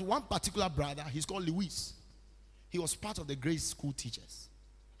 And there was one particular brother, he's called Luis. He was part of the grade school teachers.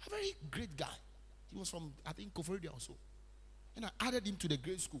 A very great guy. He was from, I think, Koforidua also. And I added him to the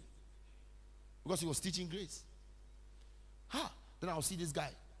grade school because he was teaching grades. Then I'll see this guy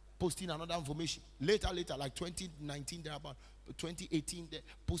posting another information. Later, like 2019, there about 2018,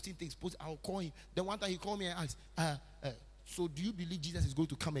 posting things. I'll call him. Then one time he called me and asked, so do you believe Jesus is going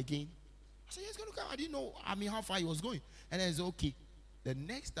to come again? I said, yes, he's going to come. I didn't know, how far he was going. And then he said, okay. The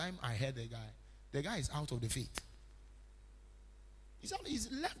next time I heard the guy is out of the faith.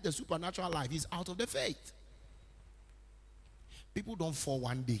 He's left the supernatural life. He's out of the faith. People don't fall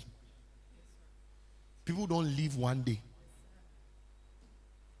one day. People don't live one day.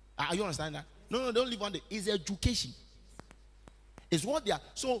 Are you understand that? No, don't live one day. It's education. It's what they are.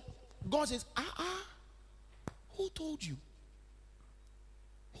 So God says, who told you?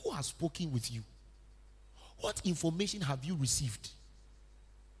 Who has spoken with you? What information have you received?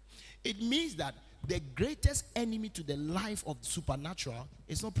 It means that the greatest enemy to the life of the supernatural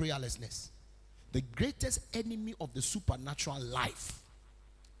is not prayerlessness. The greatest enemy of the supernatural life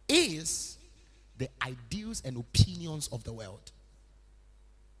is the ideals and opinions of the world.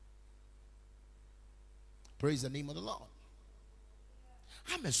 Praise the name of the Lord.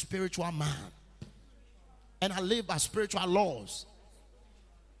 I'm a spiritual man. And I live by spiritual laws.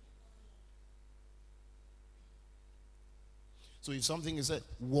 So if something is said,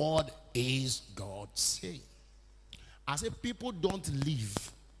 what is God saying? I say people don't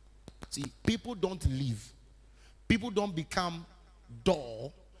live. See, people don't live. People don't become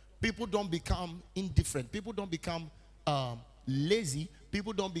dull. People don't become indifferent. People don't become lazy.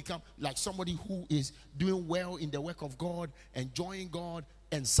 People don't become like somebody who is doing well in the work of God, enjoying God,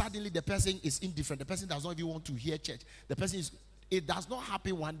 and suddenly the person is indifferent. The person does not even want to hear church. The person is, it does not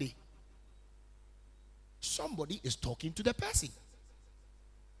happen one day. Somebody is talking to the person.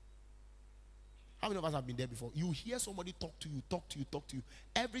 How many of us have been there before? You hear somebody talk to you.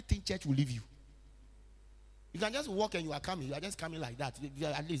 Everything church will leave you. You can just walk and you are coming. You are just coming like that.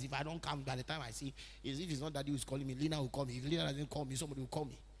 At least if I don't come by the time I see, is if it's not Daddy who's calling me, Lina will call me. If Lina doesn't call me, somebody will call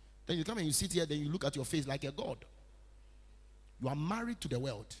me. Then you come and you sit here, then you look at your face like a god. You are married to the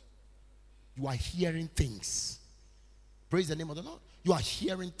world. You are hearing things. Praise the name of the Lord. You are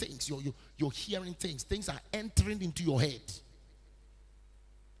hearing things. You're hearing things. Things are entering into your head.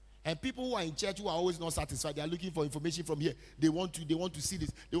 And people who are in church who are always not satisfied, they are looking for information from here. They want to see this.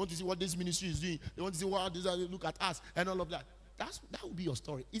 They want to see what this ministry is doing. They want to see what this, look at us and all of that. That will be your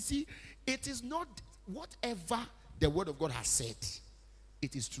story. You see, it is not whatever the word of God has said.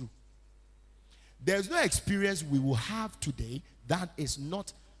 It is true. There is no experience we will have today that is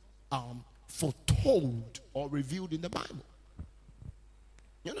not foretold or revealed in the Bible.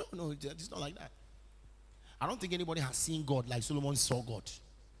 No, it's not like that. I don't think anybody has seen God like Solomon saw God.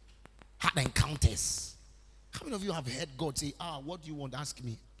 Had encounters. How many of you have heard God say, what do you want? Ask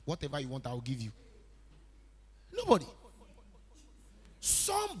me. Whatever you want, I will give you. Nobody.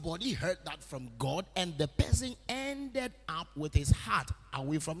 Somebody heard that from God, and the person ended up with his heart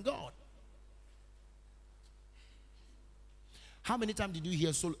away from God. How many times did you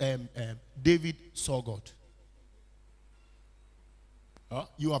hear David saw God?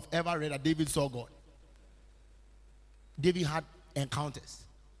 You have ever read that David saw God? David had encounters.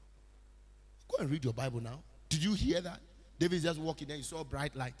 Go and read your Bible now. Did you hear that? David just walking there, he saw a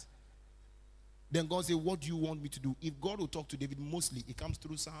bright light. Then God said, what do you want me to do? If God will talk to David, mostly it comes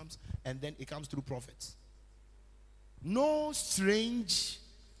through Psalms and then it comes through prophets. No strange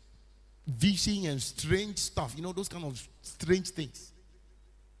vision and strange stuff. Those kind of strange things.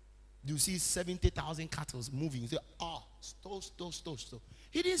 You see 70,000 cattle moving. You say, stole.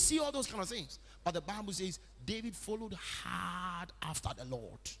 He didn't see all those kind of things. But the Bible says David followed hard after the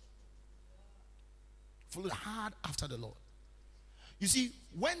Lord. Followed hard after the Lord. You see,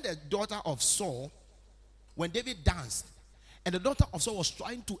 when the daughter of Saul, when David danced, and the daughter of Saul was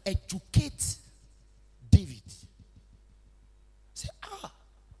trying to educate David, say,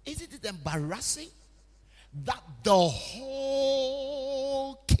 isn't it embarrassing that the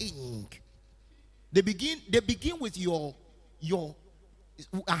whole king, they begin with your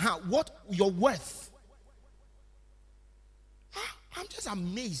worth. I'm just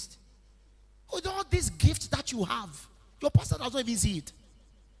amazed. With all these gifts that you have, your pastor doesn't even see it.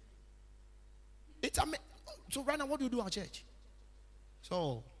 So right now, what do you do at church?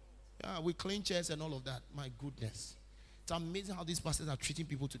 So, we clean chairs and all of that. My goodness. It's amazing how these pastors are treating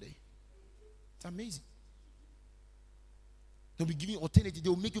people today. It's amazing. They'll be giving alternative.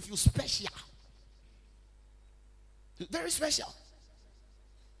 They'll make you feel special. Very special.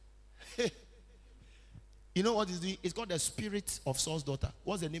 You know what it's doing? It's called the spirit of Saul's daughter.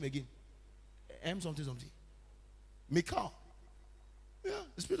 What's the name again? Something. Michal. Yeah,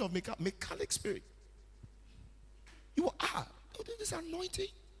 the spirit of Michal. Michalic spirit. You are. This anointing.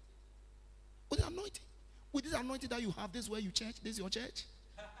 With the anointing. With this anointing that you have, this is where you church. This is your church.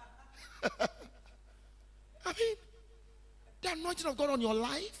 I mean, the anointing of God on your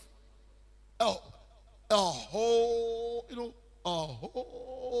life.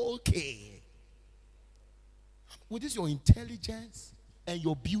 Okay. With this, your intelligence and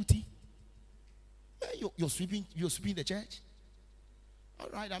your beauty. You're sweeping the church. All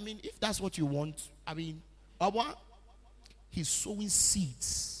right. I mean, if that's what you want, I mean, he's sowing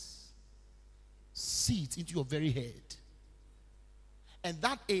seeds into your very head, and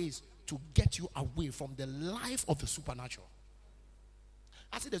that is to get you away from the life of the supernatural.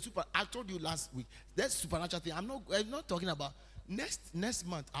 I said I told you last week that supernatural thing. I'm not talking about next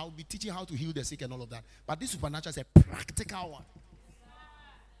month. I'll be teaching how to heal the sick and all of that. But this supernatural is a practical one.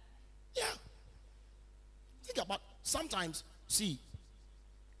 Yeah. Think about sometimes. See,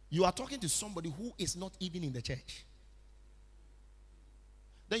 you are talking to somebody who is not even in the church.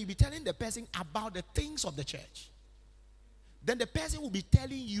 Then you'll be telling the person about the things of the church. Then the person will be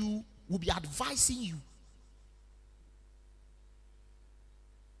telling you, will be advising you.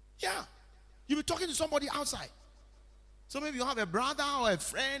 Yeah. You'll be talking to somebody outside. So maybe you have a brother or a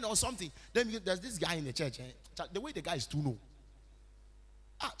friend or something. Then there's this guy in the church. The way the guy is too low.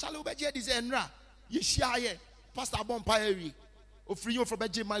 Charlie Obeje is Enra. You share Pastor Bompire. Or free you from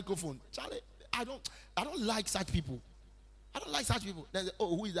a microphone. Charlie, I don't like such people. I don't like such people. Then,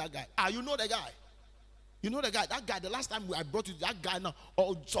 oh, who is that guy? You know the guy. You know the guy. That guy, the last time I brought you that guy now,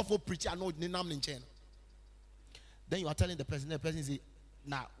 or suffer preacher, I know the name in chain. Then you are telling the person say,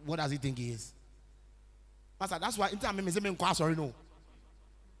 nah, what does he think he is? Pastor, that's why I'm sorry, no.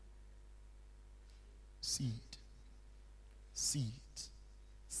 Seed.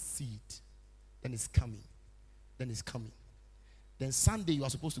 Then it's coming. Then Sunday you are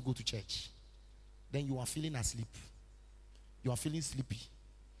supposed to go to church. Then you are feeling asleep. You are feeling sleepy.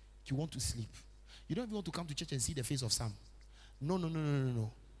 You want to sleep. You don't even want to come to church and see the face of Sam. No. You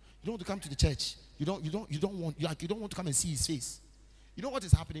don't want to come to the church. You don't want to come and see his face. You know what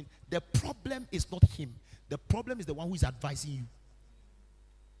is happening? The problem is not him. The problem is the one who is advising you.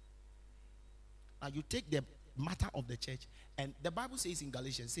 Now you take the matter of the church, and the Bible says in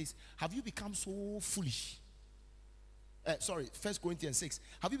Galatians, says, have you become so foolish? 1 Corinthians 6.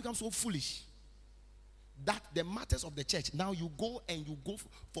 Have you become so foolish that the matters of the church, now you go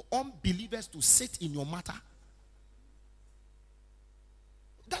for unbelievers to sit in your matter?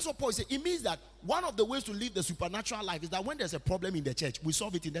 That's what Paul said. It means that one of the ways to live the supernatural life is that when there's a problem in the church, we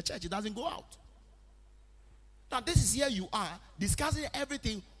solve it in the church. It doesn't go out. Now, this is here you are discussing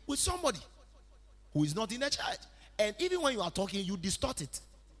everything with somebody who is not in the church. And even when you are talking, you distort it.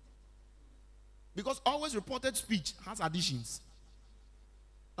 Because always reported speech has additions.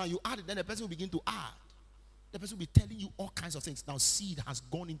 Now you add it, then the person will begin to add. The person will be telling you all kinds of things. Now seed has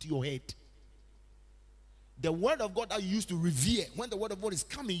gone into your head. The word of God that you used to revere, when the word of God is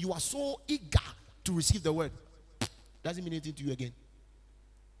coming, you are so eager to receive the word. Doesn't mean anything to you again.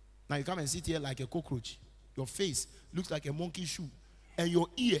 Now you come and sit here like a cockroach. Your face looks like a monkey shoe. And your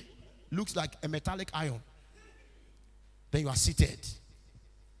ear looks like a metallic iron. Then you are seated.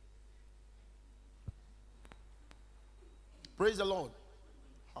 Praise the Lord.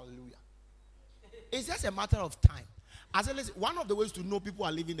 Hallelujah. It's just a matter of time. I said, listen, one of the ways to know people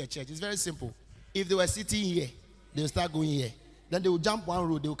are leaving the church is very simple. If they were sitting here, they'll start going here. Then they will jump one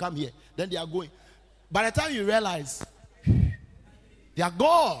road, they will come here. Then they are going. By the time you realize they are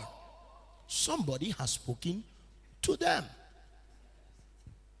gone, somebody has spoken to them.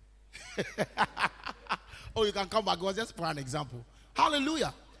 Oh, you can come back. Just for an example.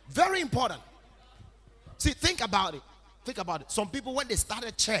 Hallelujah. Very important. See, think about it. Some people, when they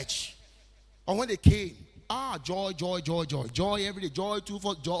started church, or when they came, joy every day, joy,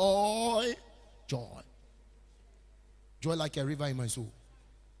 2-4, joy like a river in my soul.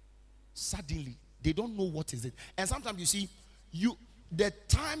 Suddenly, they don't know what is it. And sometimes you see, the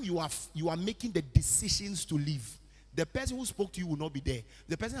time you are making the decisions to leave, the person who spoke to you will not be there.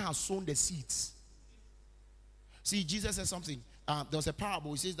 The person has sown the seeds. See, Jesus said something. There was a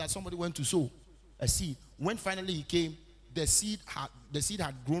parable. He says that somebody went to sow a seed. When finally he came, the seed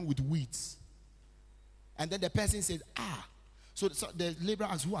had grown with weeds. And then the person said, So the laborer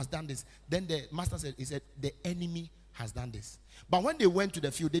asked, who has done this? Then the master said, the enemy has done this. But when they went to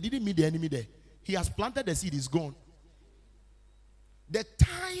the field, they didn't meet the enemy there. He has planted the seed, is gone. The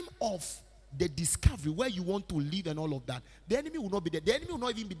time of the discovery where you want to live and all of that, the enemy will not be there. The enemy will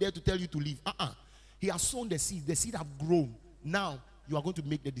not even be there to tell you to leave. He has sown the seed. The seed have grown. Now you are going to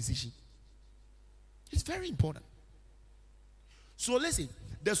make the decision. It's very important. So listen,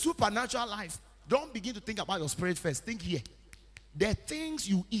 the supernatural life, don't begin to think about your spirit first. Think here. The things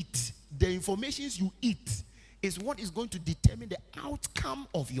you eat, the informations you eat, is what is going to determine the outcome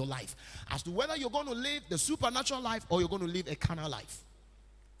of your life. As to whether you're going to live the supernatural life or you're going to live a carnal life.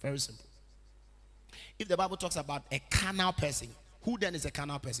 Very simple. If the Bible talks about a carnal person, who then is a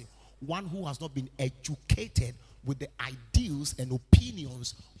carnal person? One who has not been educated with the ideals and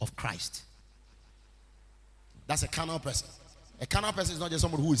opinions of Christ. That's a carnal person. A carnal person is not just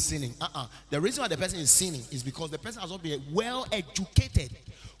somebody who is sinning. The reason why the person is sinning is because the person has not been well educated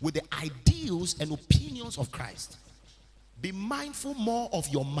with the ideals and opinions of Christ. Be mindful more of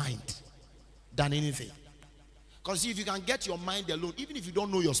your mind than anything. Because if you can get your mind alone, even if you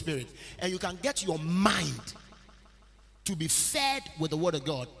don't know your spirit, and you can get your mind to be fed with the word of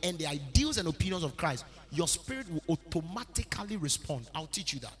God and the ideals and opinions of Christ, your spirit will automatically respond. I'll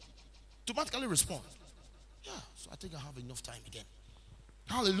teach you that. Automatically respond. Yeah, so I think I have enough time again.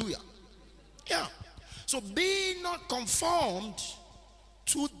 Hallelujah. Yeah. So be not conformed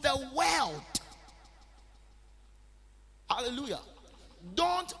to the world. Hallelujah.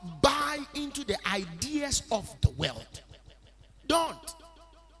 Don't buy into the ideas of the world. Don't.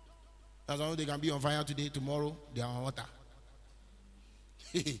 That's why they can be on fire today, tomorrow they are on water.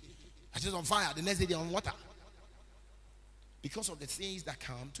 I just on fire, the next day they are on water. Because of the things that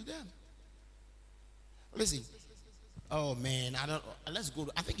come to them. Listen. Oh man, I don't. Let's go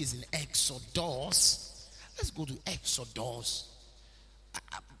to, I think it's in Exodus. Let's go to Exodus.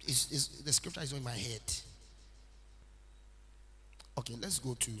 The scripture is in my head. Okay, let's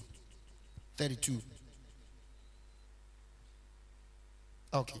go to 32.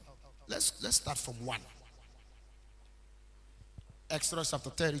 Okay, let's start from 1. Exodus chapter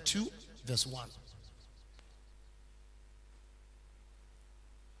 32, verse 1.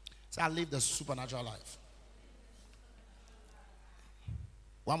 So I live the supernatural life.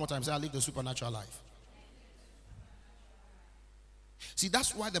 One more time, say I live the supernatural life. See,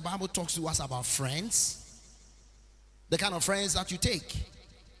 that's why the Bible talks to us about friends. The kind of friends that you take.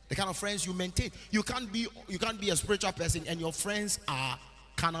 The kind of friends you maintain. You can't be a spiritual person and your friends are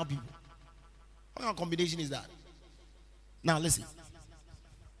carnal people. What kind of combination is that? Now listen.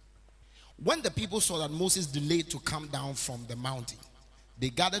 When the people saw that Moses delayed to come down from the mountain, they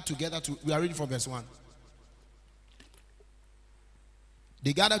gathered together to, we are reading from verse 1.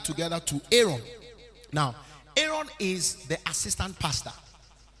 They gathered together to Aaron. Now, Aaron is the assistant pastor.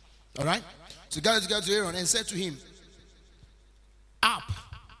 All right? So gathered together to Aaron and said to him, up,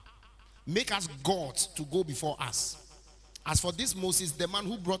 make us gods to go before us. As for this Moses, the man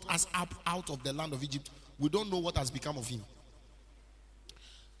who brought us up out of the land of Egypt, we don't know what has become of him.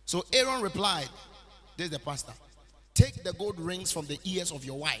 So Aaron replied, this is the pastor, take the gold rings from the ears of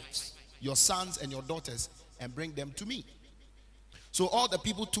your wives, your sons and your daughters, and bring them to me. So all the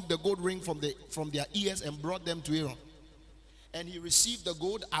people took the gold ring from their ears and brought them to Aaron. And he received the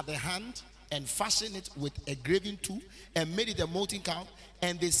gold at the hand and fastened it with a graving tool and made it a molten calf.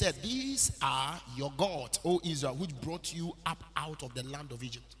 And they said, these are your gods, O Israel, which brought you up out of the land of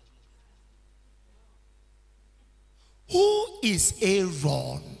Egypt. Who is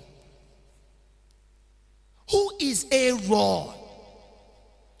Aaron? Who is Aaron?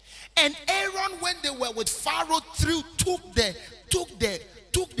 And Aaron, when they were with Pharaoh, took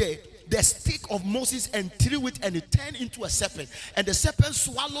the stick of Moses and threw it, and it turned into a serpent. And the serpent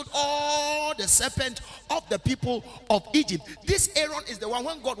swallowed all the serpent of the people of Egypt. This Aaron is the one,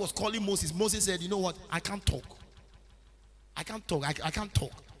 when God was calling Moses, Moses said, you know what? I can't talk. I can't talk. I can't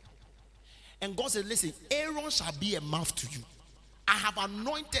talk. And God said, listen, Aaron shall be a mouth to you. I have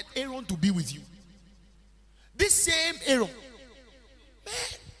anointed Aaron to be with you. This same Aaron, man,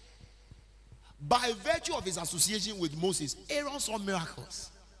 by virtue of his association with Moses, Aaron saw miracles.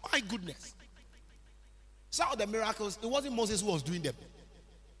 My goodness. Some of the miracles, it wasn't Moses who was doing them.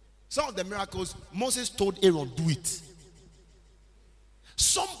 Some of the miracles, Moses told Aaron, do it.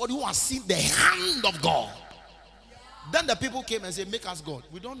 Somebody who has seen the hand of God. Then the people came and said, make us God.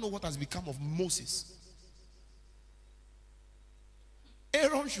 We don't know what has become of Moses.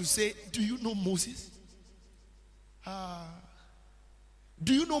 Aaron should say, do you know Moses?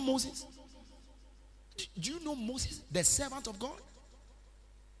 Do you know Moses? Do you know Moses, the servant of God?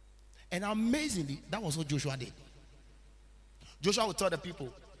 And amazingly, that was what Joshua did. Joshua would tell the people,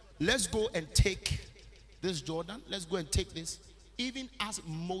 let's go and take this Jordan. Let's go and take this. Even as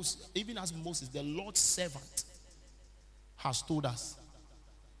Moses, the Lord's servant, has told us.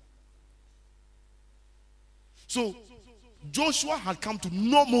 So Joshua had come to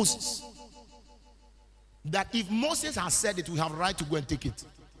know Moses. That if Moses has said it, we have right to go and take it.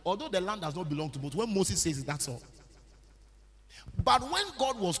 Although the land does not belong to Moses. When Moses says it, that's all. But when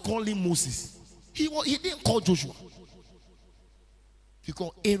God was calling Moses, he didn't call Joshua. He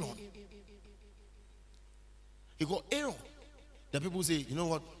called Aaron. He called Aaron. The people say, you know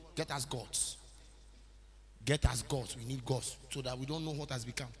what? Get us gods. Get us gods. We need gods so that we don't know what has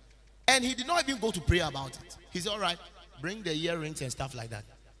become. And he did not even go to pray about it. He said, all right, bring the earrings and stuff like that.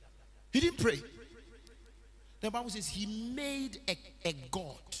 He didn't pray. The Bible says he made a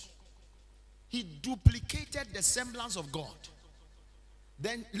god. He duplicated the semblance of God.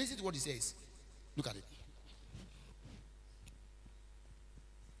 Then listen to what he says. Look at it.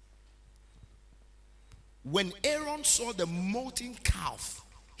 When Aaron saw the molten calf,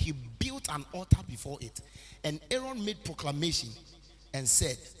 he built an altar before it. And Aaron made proclamation and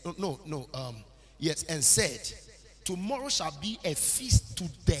said, and said, tomorrow shall be a feast to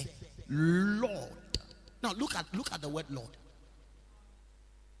the Lord. Now look at the word Lord.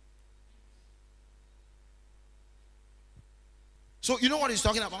 So you know what he's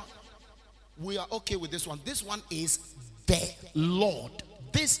talking about? We are okay with this one. This one is the Lord.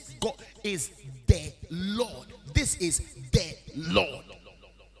 This God is the Lord. This is the Lord.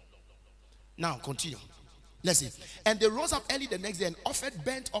 Now continue. Let's see. And they rose up early the next day and offered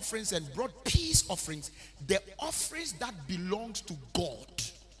burnt offerings and brought peace offerings. The offerings that belonged to God,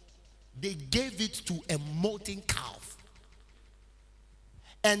 they gave it to a molten calf.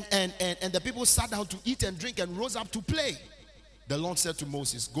 And the people sat down to eat and drink and rose up to play. The Lord said to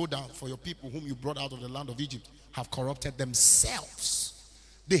Moses, go down, for your people whom you brought out of the land of Egypt have corrupted themselves.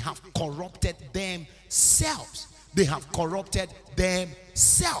 They have corrupted themselves. They have corrupted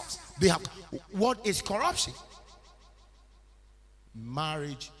themselves. They have. What is corruption?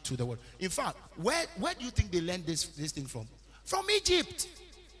 Marriage to the world. In fact, where do you think they learned this thing from? From Egypt.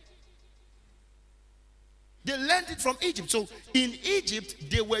 They learned it from Egypt. So in Egypt,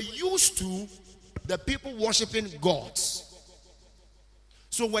 they were used to the people worshiping gods.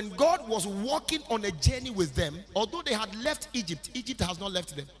 So when God was walking on a journey with them, although they had left Egypt, Egypt has not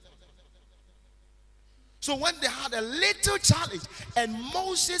left them. So when they had a little challenge and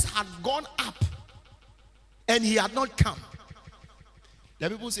Moses had gone up and he had not come, the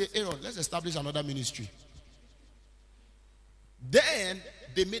people say, Aaron, let's establish another ministry. Then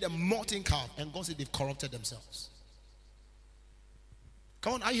they made a molten calf and God said they've corrupted themselves.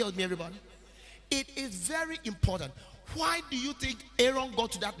 Come on, are you hearing me, everybody? It is very important. Why do you think Aaron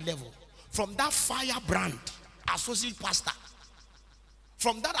got to that level? From that firebrand associate pastor,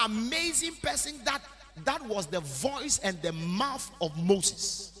 from that amazing person that was the voice and the mouth of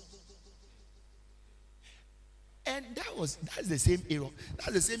Moses. And that's the same Aaron.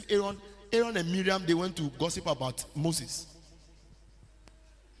 That's the same Aaron. Aaron and Miriam, they went to gossip about Moses.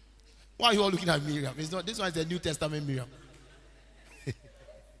 Why are you all looking at Miriam? It's not, this one is the New Testament Miriam.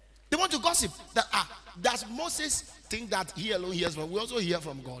 They want to gossip that does Moses think that he alone hears from? We also hear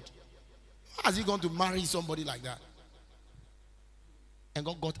from God. How is he going to marry somebody like that? And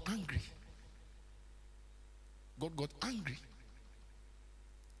God got angry. God got angry.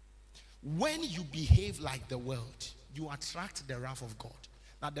 When you behave like the world, you attract the wrath of God.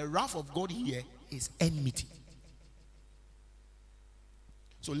 Now, the wrath of God here is enmity.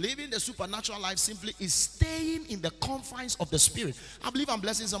 So, living the supernatural life simply is staying in the confines of the spirit. I believe I'm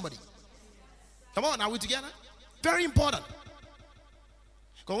blessing somebody. Come on, are we together? Very important.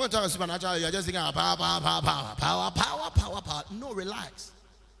 Because when we talk about supernatural, you're just thinking power. No, relax.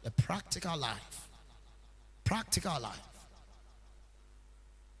 The practical life. Practical life.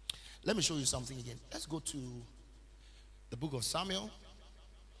 Let me show you something again. Let's go to the book of Samuel.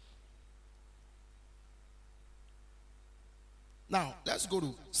 Now, let's go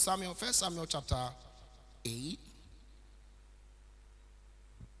to Samuel, 1 Samuel chapter 8.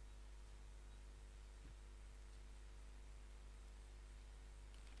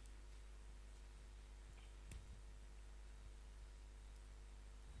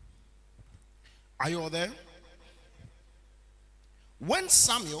 Are you all there? When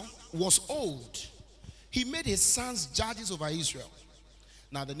Samuel was old, he made his sons judges over Israel.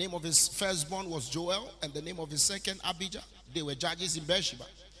 Now the name of his firstborn was Joel, and the name of his second Abijah. They were judges in Beersheba.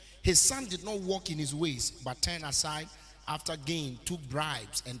 His son did not walk in his ways, but turned aside after gain, took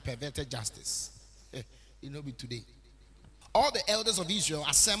bribes, and perverted justice. It will be today. All the elders of Israel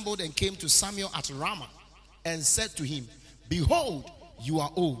assembled and came to Samuel at Ramah and said to him, behold, you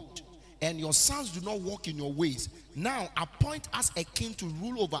are old, and your sons do not walk in your ways. Now appoint us a king to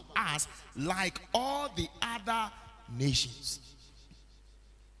rule over us like all the other nations.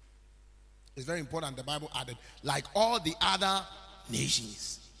 It's very important. The Bible added, like all the other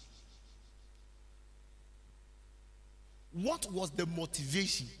nations. What was the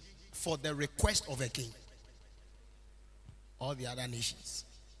motivation for the request of a king? All the other nations.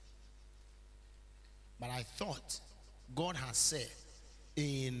 But I thought God has said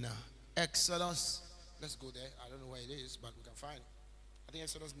in Exodus, let's go there. I don't know where it is, but we can find it. I think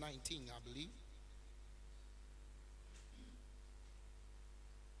Exodus 19, I believe.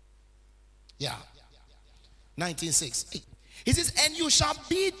 Yeah. 19:6. He says, and you shall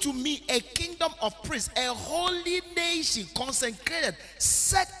be to me a kingdom of priests, a holy nation, consecrated,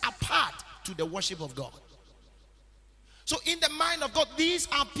 set apart to the worship of God. So in the mind of God, these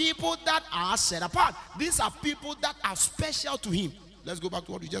are people that are set apart. These are people that are special to him. Let's go back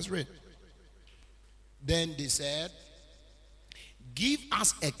to what we just read. Then they said, give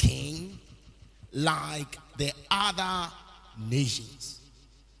us a king like the other nations.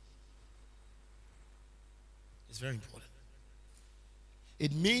 It's very important.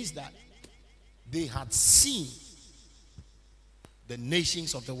 It means that they had seen the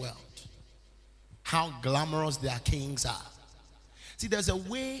nations of the world, how glamorous their kings are. See, there's a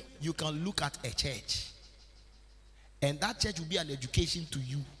way you can look at a church, and that church will be an education to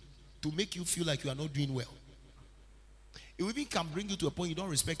you to make you feel like you are not doing well. It even can bring you to a point you don't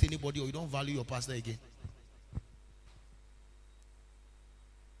respect anybody or you don't value your pastor again.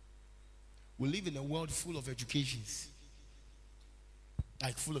 We live in a world full of educations.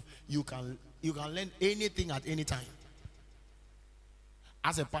 Like full of you can learn anything at any time.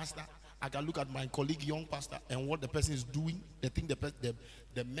 As a pastor, I can look at my colleague, young pastor, and what the person is doing,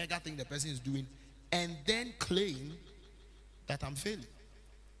 the mega thing the person is doing, and then claim that I'm failing.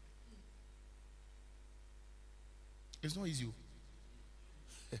 It's not easy.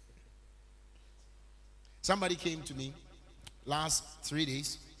 Somebody came to me last 3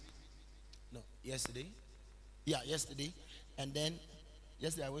 days. No, yesterday. Yeah, yesterday. And then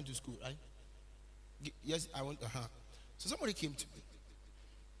yesterday I went to school, right? Yes, I went. So somebody came to me.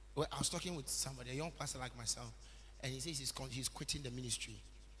 Well, I was talking with somebody, a young pastor like myself, and he says he's quitting the ministry.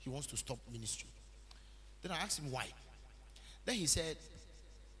 He wants to stop ministry. Then I asked him why. Then he said,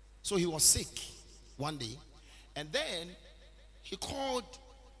 so he was sick one day, and then he called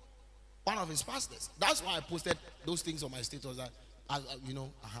one of his pastors. That's why I posted those things on my status.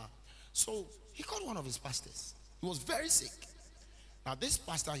 So he called one of his pastors. He was very sick. Now this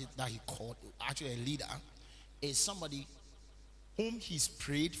pastor that he called, actually a leader, is somebody whom he's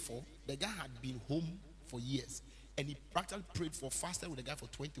prayed for. The guy had been home for years, and he practically prayed for, fasted with the guy for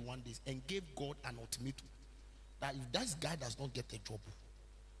 21 days, and gave God an ultimatum that if this guy does not get a job,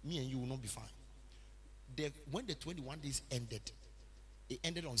 me and you will not be fine. When the 21 days ended, it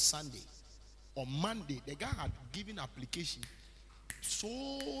ended on Sunday. On Monday, the guy had given application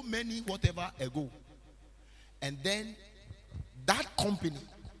so many whatever ago, and then that company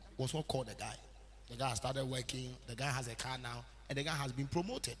was what called the guy. The guy started working. The guy has a car now, and the guy has been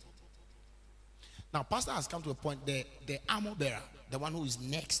promoted. Now, pastor has come to a point. The armor bearer, the one who is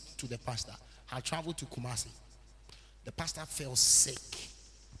next to the pastor, had traveled to Kumasi. The pastor fell sick.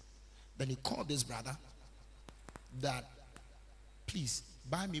 Then he called this brother that, please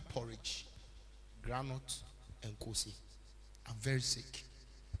buy me porridge, granite, and kosi. I'm very sick.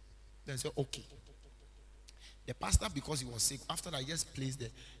 Then he said, okay. The pastor, because he was sick, after that, just placed there.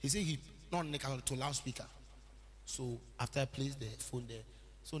 He said he not to loudspeaker. So after I placed the phone there,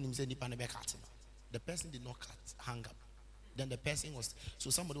 so he said the person did not hang up. Then the person was, so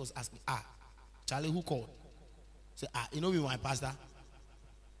somebody was asking, Charlie, who called? Say, you know me, my pastor.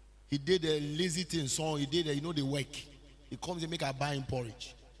 He did a lazy thing, so he did the work. He comes and make a buying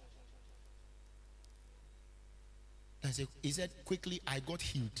porridge. And he said, quickly, I got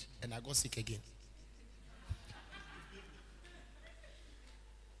healed and I got sick again.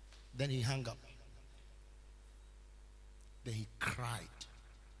 Then he hung up. Then he cried.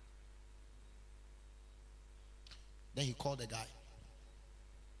 Then he called the guy.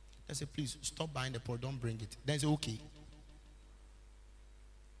 They said, please stop buying the porridge, don't bring it. Then he said, okay.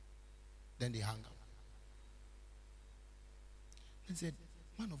 Then they hung up. He said,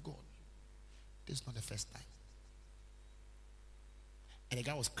 man of God, this is not the first time. And the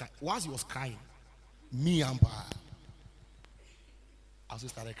guy was crying. Whilst he was crying, me and I also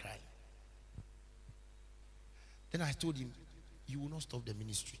started crying. Then I told him, you will not stop the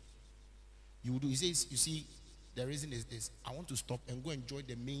ministry. You will do. He says, you see, the reason is this. I want to stop and go enjoy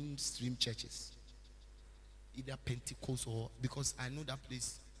the mainstream churches. Either Pentecost or, because I know that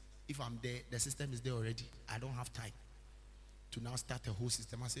place, if I'm there, the system is there already. I don't have time to now start a whole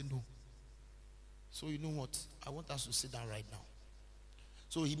system. I said, no. So you know what? I want us to sit down right now.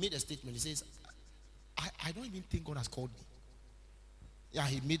 So he made a statement. He says, I don't even think God has called me. Yeah,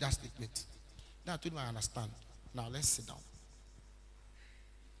 he made that statement. Then I told him, I understand. Now let's sit down.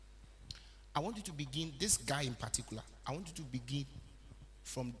 I want you to begin, this guy in particular, I want you to begin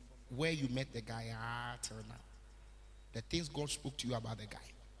from where you met the guy till now. The things God spoke to you about the guy.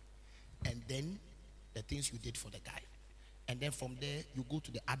 And then the things you did for the guy. And then from there, you go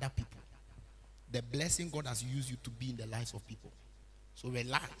to the other people. The blessing God has used you to be in the lives of people. So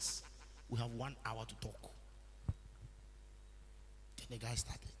relax. We have 1 hour to talk. Then the guy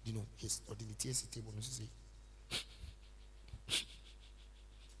started, his ordinary table,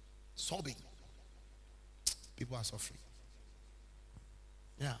 sobbing. People are suffering.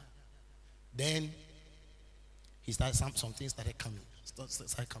 Yeah. Then he started, some things started coming.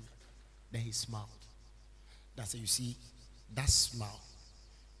 Started coming. Then he smiled. That's you see, that smile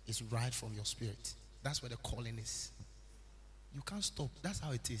is right from your spirit. That's where the calling is. You can't stop. That's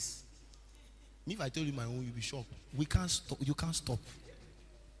how it is. Me, if I tell you my own, you'll be shocked. We can't stop. You can't stop.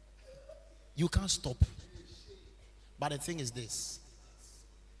 You can't stop. But the thing is this.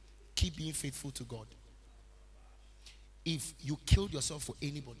 Keep being faithful to God. If you killed yourself for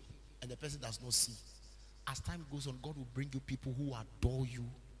anybody and the person does not see, as time goes on, God will bring you people who adore you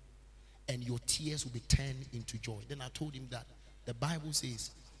and your tears will be turned into joy. Then I told him that the Bible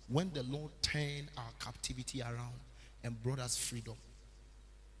says, when the Lord turned our captivity around and brought us freedom,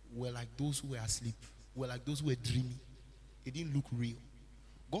 were like those who were asleep, were like those who were dreaming. It didn't look real.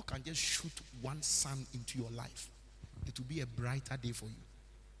 God can just shoot one sun into your life. It will be a brighter day for you.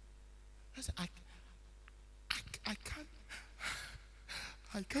 I said, I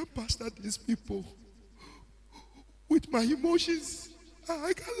can't pastor these people with my emotions.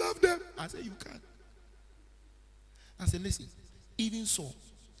 I can't love them. I said, you can. I said, listen, even Saul,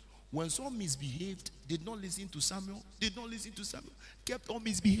 when Saul misbehaved, did not listen to Samuel, kept on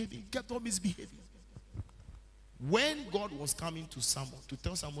misbehaving. When God was coming to Samuel, to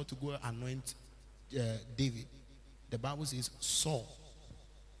tell Samuel to go anoint David, the Bible says Saul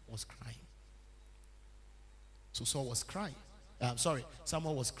was crying. So Saul was crying.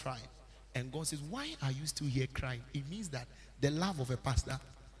 Samuel was crying. And God says, why are you still here crying? It means that the love of a pastor,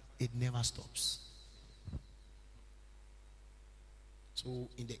 it never stops. So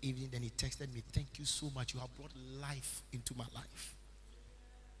in the evening, then he texted me, thank you so much. You have brought life into my life.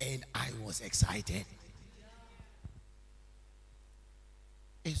 And I was excited.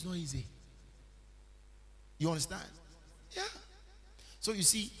 It's not easy. You understand? Yeah. So you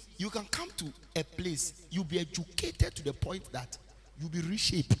see, you can come to a place, you'll be educated to the point that you'll be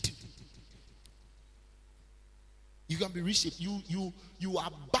reshaped. You can be reshaped. You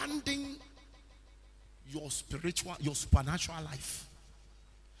abandon your supernatural life.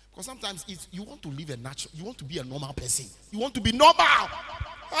 Because sometimes you want to live you want to be a normal person. You want to be normal.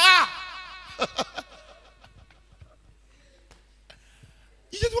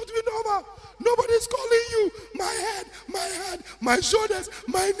 You just want to be normal. Nobody's calling you. My head, my shoulders,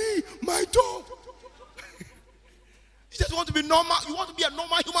 my knee, my toe. You just want to be normal. You want to be a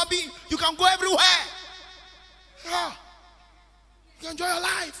normal human being. You can go everywhere. You can enjoy your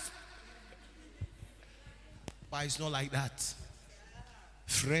life. But it's not like that.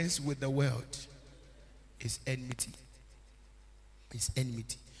 Friends with the world is enmity. It's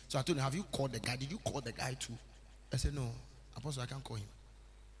enmity. So I told him, have you called the guy? Did you call the guy too? I said, no, Apostle, I can't call him.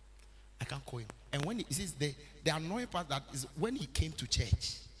 I can't call him. And when he says the annoying part that is when he came to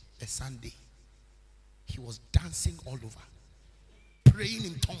church a Sunday, he was dancing all over, praying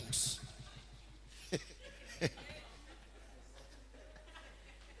in tongues.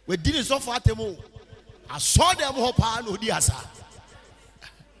 We didn't so far. I saw them hop on Odiasa.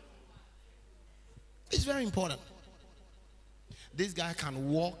 It's very important. This guy can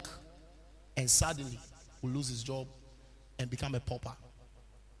walk and suddenly will lose his job and become a pauper.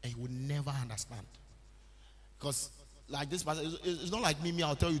 And he will never understand. Because like this person, it's not like me,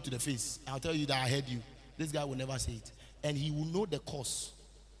 I'll tell you to the face. I'll tell you that I heard you. This guy will never say it. And he will know the cause,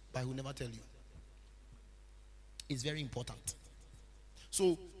 but he will never tell you. It's very important.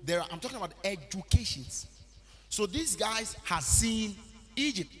 So I'm talking about educations. So these guys have seen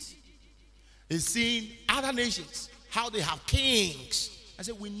Egypt. He's seen other nations, how they have kings. I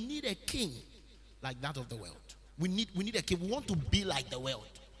said, we need a king like that of the world. We need a king. We want to be like the world.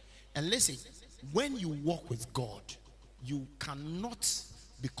 And listen, when you walk with God, you cannot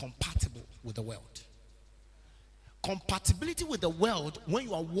be compatible with the world. Compatibility with the world, when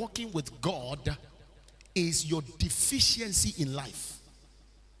you are walking with God, is your deficiency in life.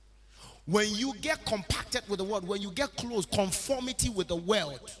 When you get compacted with the world, when you get close, conformity with the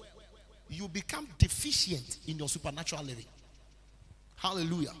world, you become deficient in your supernatural living.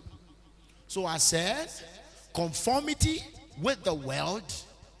 Hallelujah. So I said, conformity with the world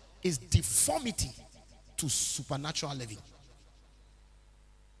is deformity to supernatural living.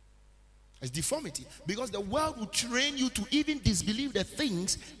 It's deformity. Because the world will train you to even disbelieve the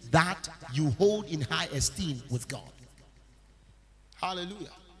things that you hold in high esteem with God. Hallelujah.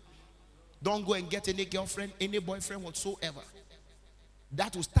 Don't go and get any girlfriend, any boyfriend whatsoever.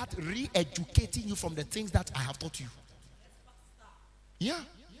 That will start re-educating you from the things that I have taught you. Yeah.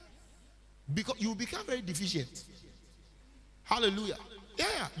 Because you become very deficient. Hallelujah.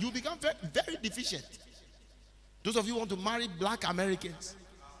 Yeah, you become very, very deficient. Those of you who want to marry black Americans,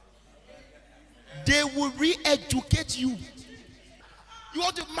 they will re-educate you. You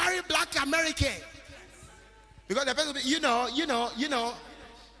want to marry black American because the person, you know,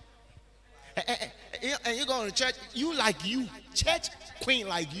 and you go to church, you like you, church queen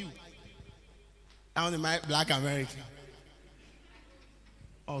like you. I want to marry black American.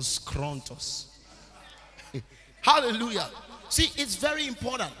 Or scrontos. Hallelujah. See, it's very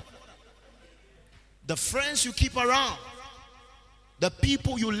important. The friends you keep around, the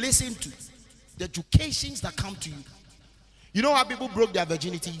people you listen to, the educations that come to you. You know how people broke their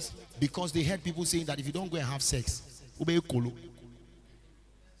virginities? Because they heard people saying that if you don't go and have sex, if you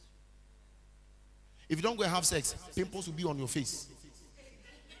don't go and have sex, pimples will be on your face.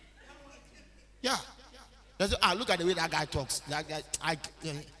 Yeah. Look at the way that guy talks. That guy,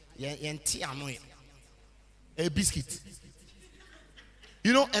 A biscuit.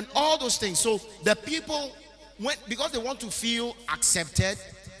 You know, and all those things. So the people, because they want to feel accepted,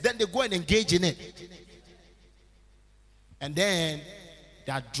 then they go and engage in it. And then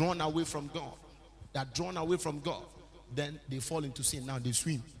they are drawn away from God. They are drawn away from God. Then they fall into sin. Now they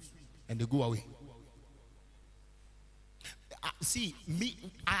swim and they go away. See,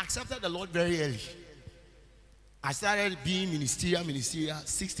 I accepted the Lord very early. I started being ministerial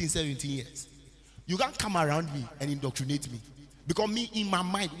 16, 17 years. You can't come around me and indoctrinate me. Because me, in my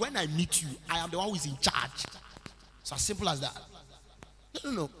mind, when I meet you, I am the one who is in charge. It's as simple as that.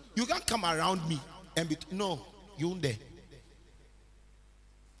 No. You can't come around me and be, no, you won't there.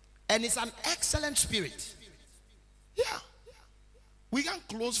 And it's an excellent spirit. Yeah. We can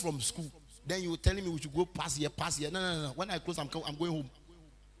close from school. Then you were telling me we should go pass here. No. When I close, I'm going home.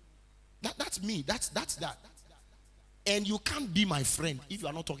 That's me. That's that. And you can't be my friend if you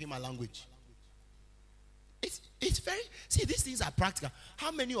are not talking my language. It's very, see, these things are practical.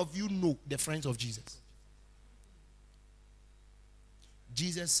 How many of you know the friends of Jesus?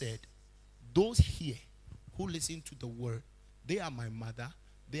 Jesus said, those here who listen to the word, they are my mother,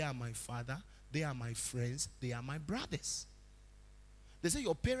 they are my father, they are my friends, they are my brothers. They say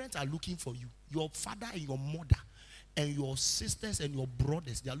your parents are looking for you. Your father and your mother and your sisters and your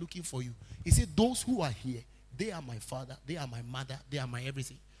brothers, they are looking for you. He said, those who are here, they are my father, they are my mother, they are my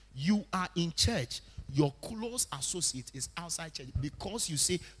everything. You are in church. Your close associate is outside church because you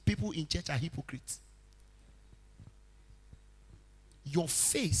say people in church are hypocrites. Your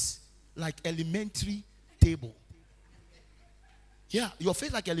face like elementary table. Yeah, your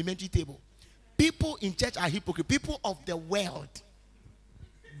face like elementary table. People in church are hypocrites. People of the world,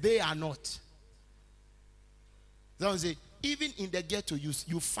 they are not. So I say, even in the ghetto, you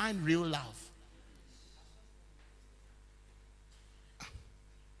find real love.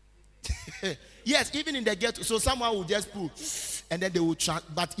 Yes, even in the ghetto. So someone will just pull and then they will chant.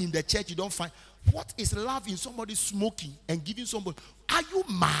 But in the church, you don't find. What is love in somebody smoking and giving somebody? Are you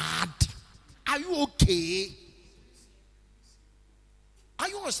mad? Are you okay? Are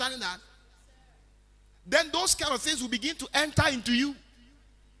you understanding that? Then those kind of things will begin to enter into you.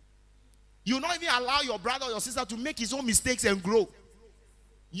 You will not even allow your brother or your sister to make his own mistakes and grow.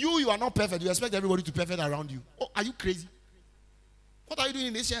 You are not perfect. You expect everybody to be perfect around you. Oh, are you crazy? What are you doing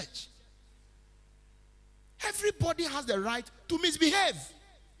in this church? Everybody has the right to misbehave.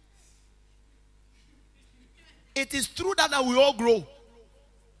 It is through that we all grow.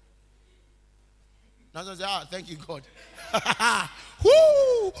 Now say, thank you, God.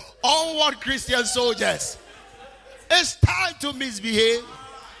 Woo! Onward, Christian soldiers. It's time to misbehave.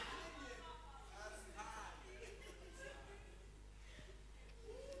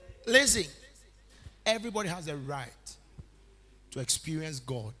 Listen, everybody has a right to experience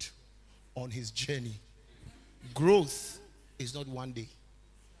God on his journey. Growth is not one day.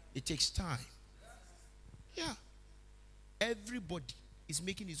 It takes time. Yeah. Everybody is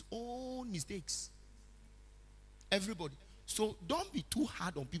making his own mistakes. Everybody. So don't be too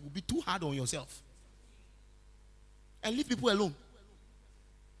hard on people. Be too hard on yourself. And leave people alone.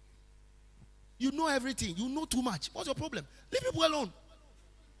 You know everything. You know too much. What's your problem? Leave people alone.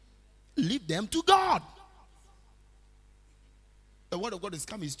 Leave them to God. The word of God is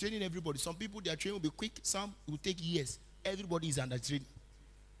coming. It's training everybody. Some people, their training will be quick. Some will take years. Everybody is under training.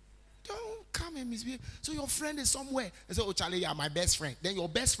 Don't come and misbehave. So your friend is somewhere. And say, oh, Charlie, you are my best friend. Then your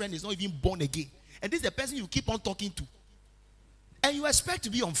best friend is not even born again. And this is the person you keep on talking to. And you expect to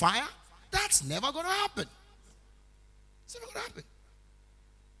be on fire? That's never going to happen. It's never going to happen.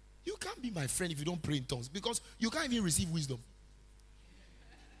 You can't be my friend if you don't pray in tongues. Because you can't even receive wisdom.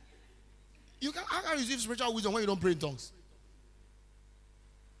 How can you receive spiritual wisdom when you don't pray in tongues?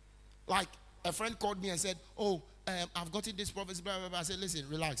 Like a friend called me and said, oh, I've gotten this prophecy, blah, blah, blah. I said, listen,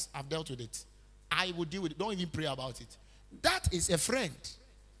 relax. I've dealt with it. I will deal with it. Don't even pray about it. That is a friend.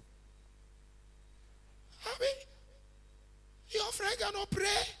 I mean, your friend cannot pray.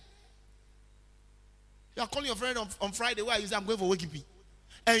 You are calling your friend on Friday. Why? You say, I'm going for Wikipedia.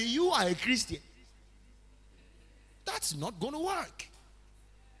 And you are a Christian. That's not going to work.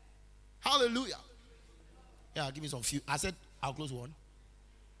 Hallelujah. Yeah, give me some few. I said, I'll close one.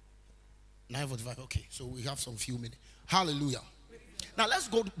 9:45. Okay, so we have some few minutes. Hallelujah. Now let's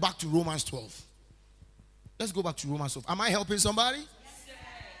go back to Romans 12. Let's go back to Romans 12. Am I helping somebody?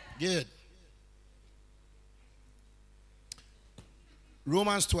 Yes, good.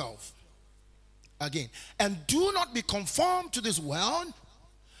 Romans 12. Again. And do not be conformed to this world,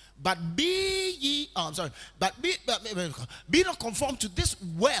 but be ye, be not conformed to this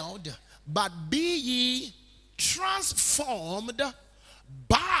world, but be ye transformed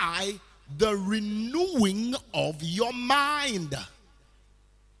by the renewing of your mind.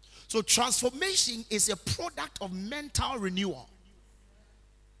 So transformation is a product of mental renewal.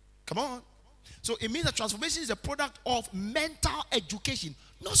 Come on. So it means that transformation is a product of mental education,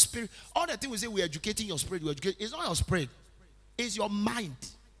 not spirit. All the things we say we're educating your spirit, it's not your spirit, it's your mind.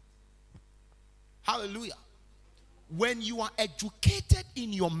 Hallelujah. When you are educated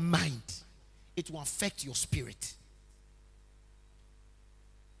in your mind, it will affect your spirit.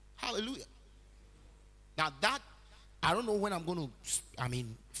 Hallelujah. Now that, I don't know when I'm going to,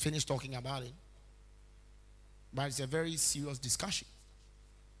 finish talking about it. But it's a very serious discussion.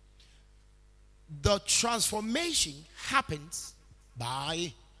 The transformation happens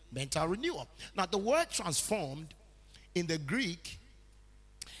by mental renewal. Now the word transformed in the Greek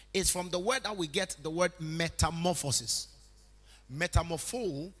is from the word that we get the word metamorphosis.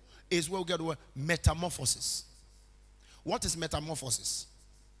 Metamorpho is where we get the word metamorphosis. What is metamorphosis?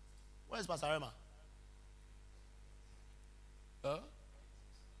 Where is Pastor Emma?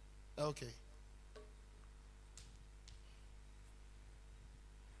 Okay.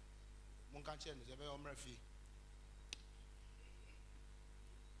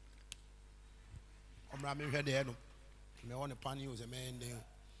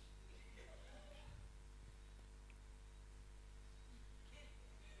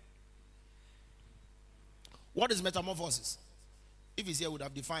 What is metamorphosis? If he's here, would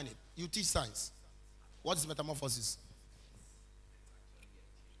have defined it. You teach science. What is metamorphosis?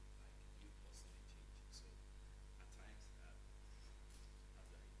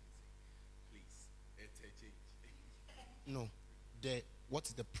 No. What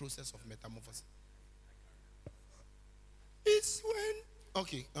is the process of metamorphosis? It's when,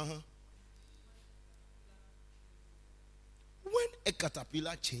 okay, when a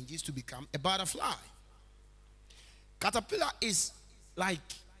caterpillar changes to become a butterfly. Caterpillar is like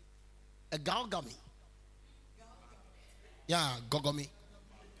a galgami. Yeah, gogami.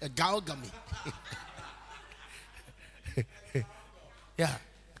 A galgami. Yeah.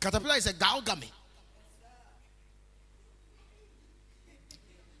 Caterpillar is a galgami.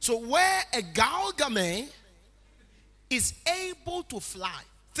 So where a galgame is able to fly,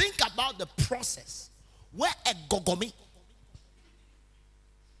 think about the process where a gogomi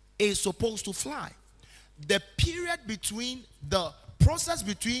is supposed to fly. The period between the process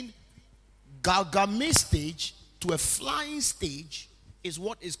between galgame stage to a flying stage is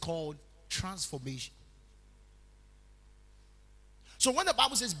what is called transformation. So when the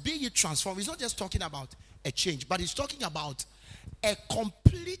Bible says be ye transformed, it's not just talking about a change, but it's talking about a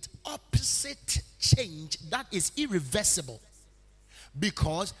complete opposite change that is irreversible,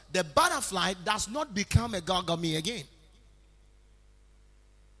 because the butterfly does not become a galgame again.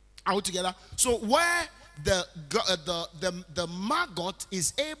 Are we together? So where the maggot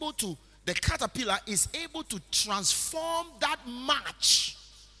is able to, the caterpillar is able to transform that much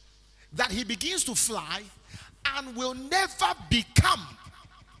that he begins to fly and will never become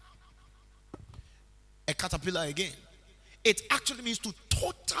a caterpillar again. It actually means to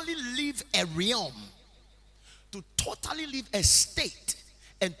totally leave a realm, to totally leave a state,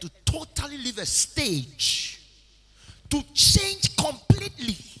 and to totally leave a stage, to change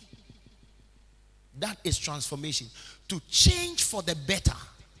completely. That is transformation. To change for the better,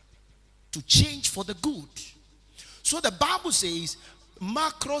 to change for the good. So the Bible says,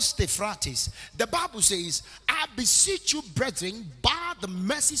 Macros Tephrates, the Bible says, I beseech you, brethren, by the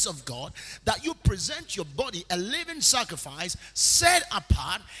mercies of God, that you present your body a living sacrifice, set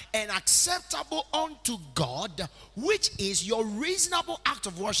apart and acceptable unto God, which is your reasonable act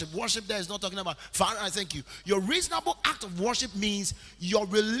of worship. Worship there is not talking about, Father, I thank you. Your reasonable act of worship means your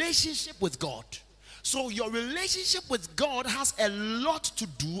relationship with God. So your relationship with God has a lot to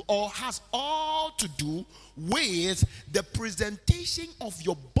do, or has all to do, with the presentation of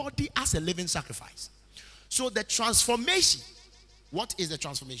your body as a living sacrifice. So the transformation, what is the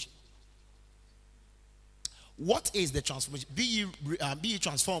transformation? What is the transformation? Be ye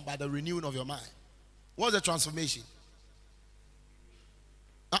transformed by the renewing of your mind. What's the transformation?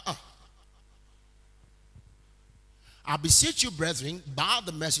 I beseech you, brethren, by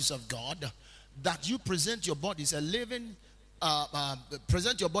the mercies of God, that you present your bodies a living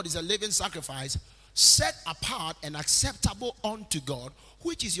sacrifice, set apart and acceptable unto God,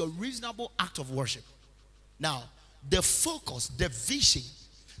 which is your reasonable act of worship. Now, the focus, the vision,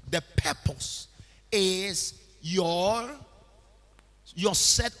 the purpose is your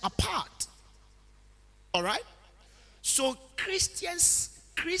set apart. All right? So Christian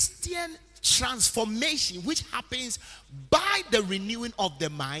transformation, which happens by the renewing of the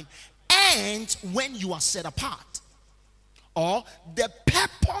mind, and when you are set apart. Or the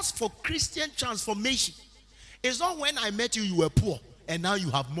purpose for Christian transformation is not when I met you, you were poor and now you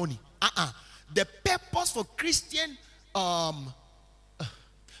have money. The purpose for Christian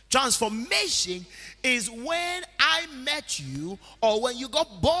transformation is when I met you, or when you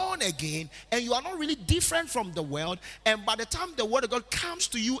got born again and you are not really different from the world, and by the time the word of God comes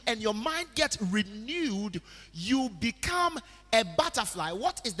to you and your mind gets renewed, you become a butterfly.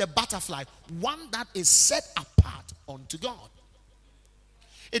 What is the butterfly? One that is set apart unto God.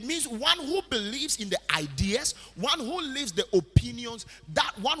 It means one who believes in the ideas, one who lives the opinions,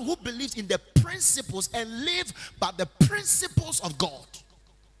 that one who believes in the principles and live by the principles of God.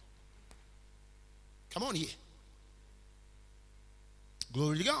 Come on here.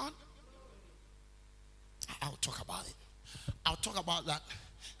 Glory to God. I'll talk about it. I'll talk about that.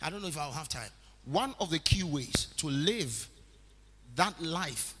 I don't know if I'll have time. One of the key ways to live that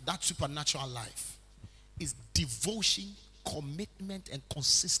life, that supernatural life, is devotion, commitment, and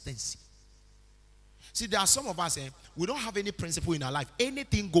consistency. See, there are some of us, we don't have any principle in our life.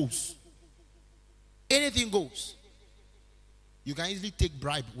 Anything goes. Anything goes. You can easily take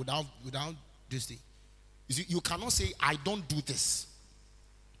bribe without this thing. You see, you cannot say, I don't do this.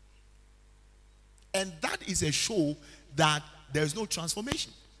 And that is a show that there's no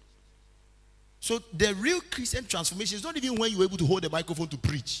transformation. So the real Christian transformation is not even when you're able to hold the microphone to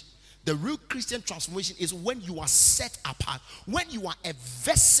preach. The real Christian transformation is when you are set apart, when you are a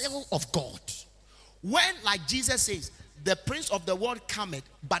vessel of God. When, like Jesus says, the prince of the world cometh,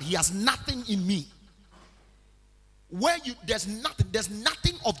 but he has nothing in me. Where there's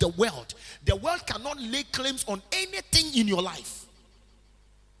nothing of the world. The world cannot lay claims on anything in your life.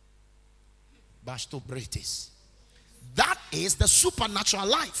 Bastobretis. That is the supernatural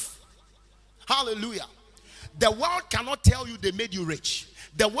life. Hallelujah. The world cannot tell you they made you rich.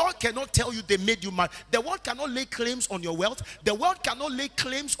 The world cannot tell you they made you mad. The world cannot lay claims on your wealth. The world cannot lay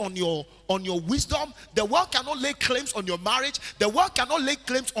claims on your wisdom. The world cannot lay claims on your marriage. The world cannot lay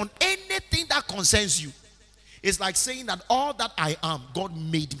claims on anything that concerns you. It's like saying that all that I am, God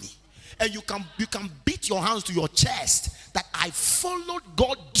made me. And you can beat your hands to your chest that I followed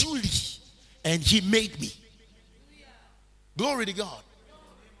God duly and he made me. Glory to God.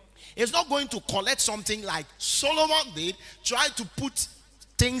 It's not going to collect something like Solomon did, try to put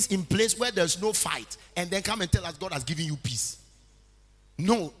things in place where there's no fight and then come and tell us God has given you peace.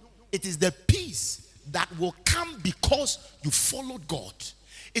 No, it is the peace that will come because you followed God.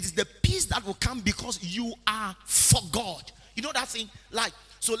 It is the peace that will come because you are for God. You know that thing? Like,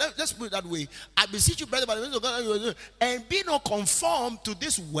 so let's put it that way. I beseech you, brother, by the grace of God, and be not conformed to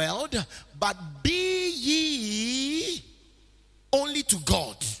this world, but be ye only to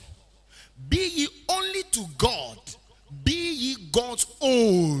God. Be ye only to God. Be ye God's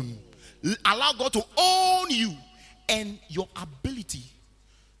own. Allow God to own you. And your ability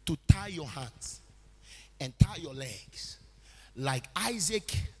to tie your hands and tie your legs like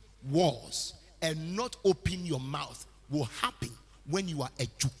Isaac was and not open your mouth will happen when you are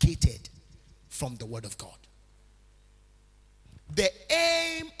educated from the word of God. The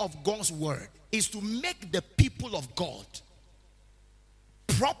aim of God's word is to make the people of God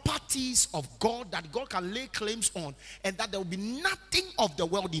properties of God that God can lay claims on, and that there will be nothing of the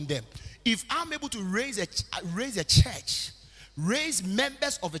world in them. If I'm able to raise a church, raise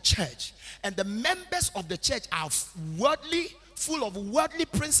members of a church, and the members of the church are worldly, full of worldly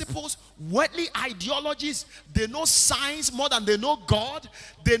principles, worldly ideologies, they know science more than they know God,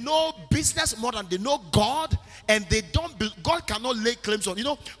 they know business more than they know God, and they don't, God cannot lay claims on,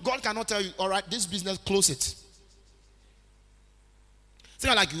 God cannot tell you, all right, this business, close it. It's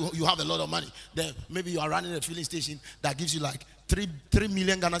not like you have a lot of money. Then maybe you are running a filling station that gives you like 3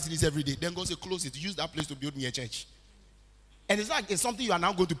 million Ghana cedis every day. Then go say, close it. Use that place to build me a church. And it's like it's something you are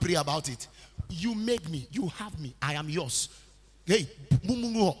now going to pray about it. You made me. You have me. I am yours. Hey,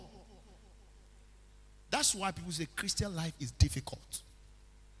 that's why people say Christian life is difficult.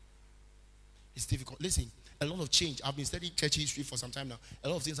 It's difficult. Listen, a lot of change. I've been studying church history for some time now. A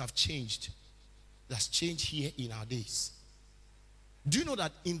lot of things have changed. That's changed here in our days. Do you know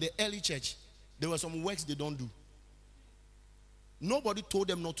that in the early church, there were some works they don't do? Nobody told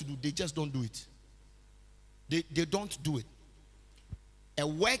them not to do. They just don't do it. They don't do it. A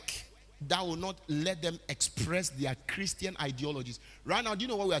work that will not let them express their Christian ideologies. Right now, do you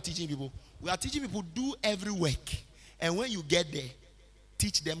know what we are teaching people? We are teaching people do every work. And when you get there,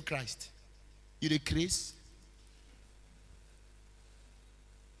 teach them Christ. You the Christ?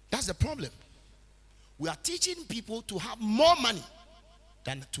 That's the problem. We are teaching people to have more money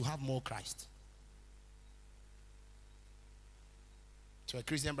than to have more Christ. So a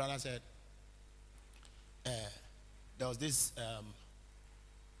Christian brother said, there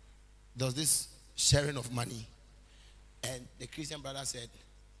was this sharing of money, and the Christian brother said,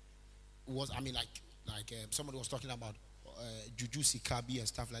 somebody was talking about juju sikabi and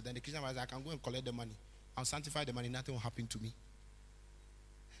stuff like that. And the Christian brother said, I can go and collect the money. I'll sanctify the money. Nothing will happen to me.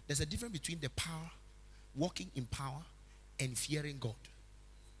 There's a difference between the power, walking in power, and fearing God.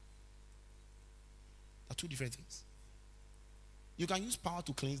 They're two different things. You can use power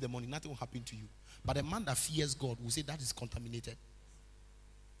to cleanse the money. Nothing will happen to you. But a man that fears God will say that is contaminated.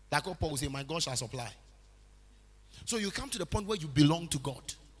 Like what Paul will say, my God shall supply. So you come to the point where you belong to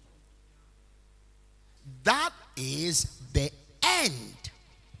God. That is the end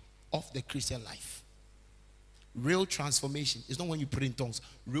of the Christian life. Real transformation is not when you pray in tongues.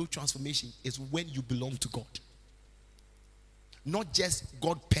 Real transformation is when you belong to God. Not just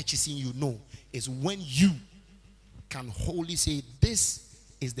God purchasing you, no. It's when you can wholly say, this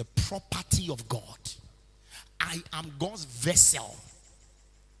is the property of God. I am God's vessel.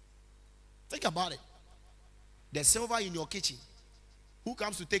 Think about it. The silver in your kitchen, who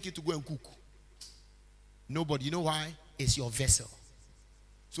comes to take it to go and cook? Nobody. You know why? It's your vessel.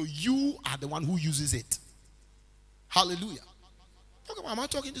 So you are the one who uses it. Hallelujah. Am I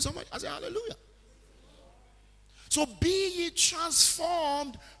talking to somebody? I say hallelujah. So be ye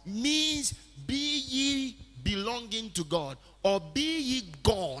transformed means be ye belonging to God, or be ye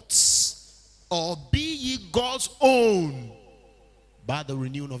God's, or be ye God's own by the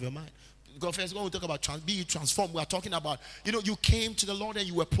renewing of your mind. Because first, when we talk about be ye transformed, we are talking about, you came to the Lord and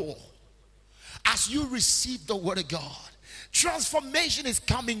you were poor. As you received the word of God, transformation is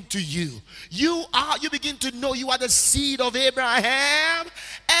coming to you. You begin to know you are the seed of Abraham,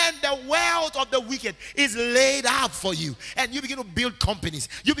 and the wealth of the wicked is laid out for you. And you begin to build companies.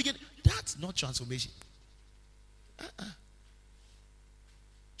 That's not transformation.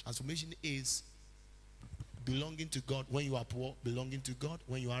 Transformation is belonging to God when you are poor, belonging to God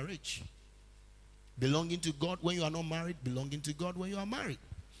when you are rich. Belonging to God when you are not married, belonging to God when you are married.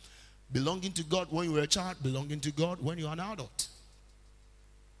 Belonging to God when you are a child, belonging to God when you are an adult.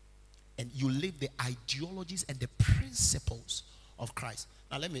 And you live the ideologies and the principles of Christ.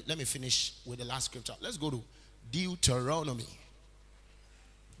 Now let me finish with the last scripture. Let's go to Deuteronomy.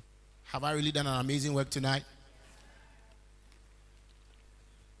 Have I really done an amazing work tonight?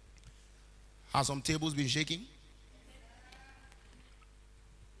 Have some tables been shaking?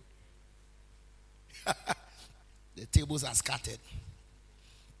 The tables are scattered.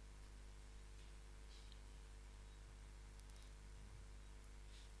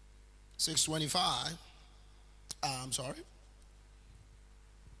 $625. I'm sorry.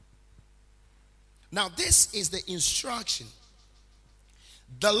 Now this is the instruction,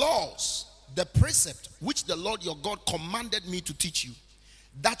 the laws, the precept which the Lord your God commanded me to teach you,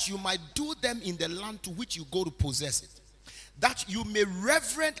 that you might do them in the land to which you go to possess it, that you may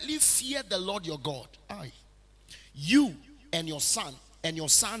reverently fear the Lord your God. Aye. You and your son and your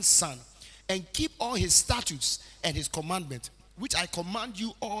son's son, and keep all his statutes and his commandments, which I command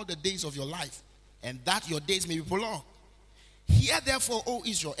you all the days of your life, and that your days may be prolonged. Hear therefore, O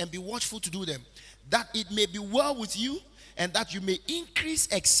Israel, and be watchful to do them, that it may be well with you, and that you may increase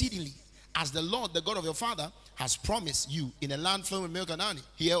exceedingly, as the Lord, the God of your father, has promised you, in a land filled with milk and honey.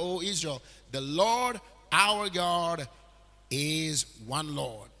 Hear, O Israel, the Lord our God is one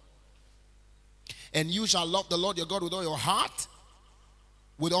Lord. And you shall love the Lord your God with all your heart,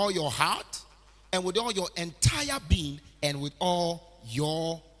 and with all your entire being, and with all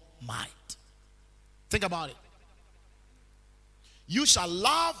your might. Think about it. You shall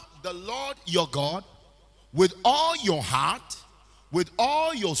love the Lord your God with all your heart, with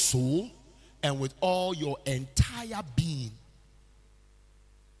all your soul, and with all your entire being.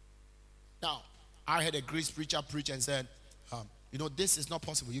 Now, I heard a Greek preacher preach and said, this is not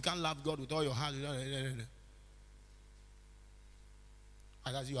possible. You can't love God with all your heart. And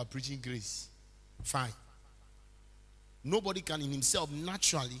as you are preaching grace, fine. Nobody can in himself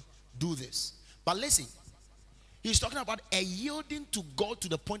naturally do this. But listen, he's talking about a yielding to God to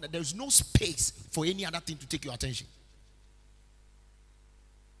the point that there is no space for any other thing to take your attention.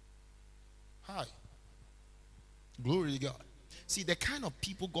 Hi. Glory to God. See, the kind of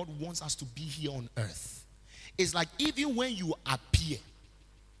people God wants us to be here on earth is like, even when you appear,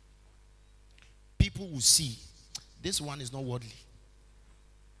 people will see this one is not worldly.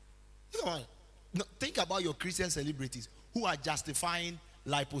 No, think about your Christian celebrities who are justifying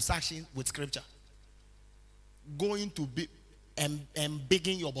liposuction with scripture, going to be and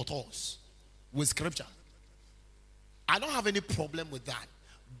begging your bottles with scripture. I don't have any problem with that,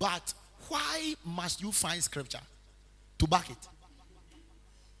 but why must you find scripture to back it?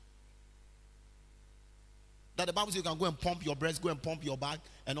 That the Bible says you can go and pump your breast, go and pump your back,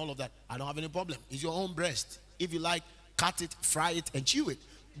 and all of that. I don't have any problem. It's your own breast. If you like, cut it, fry it, and chew it.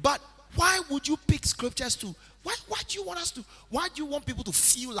 But why would you pick scriptures to? Why do you want us to? Why do you want people to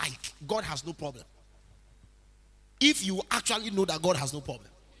feel like God has no problem? If you actually know that God has no problem.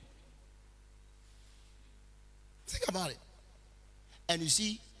 Think about it. And you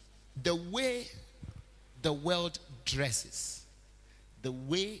see, the way the world dresses, the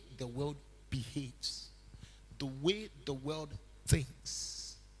way the world behaves, the way the world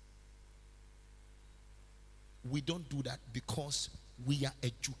thinks, we don't do that because we are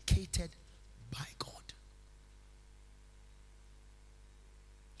educated by God.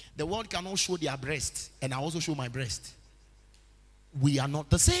 The world cannot show their breast, and I also show my breast. We are not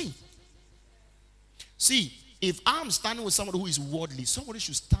the same. See, if I'm standing with somebody who is worldly, somebody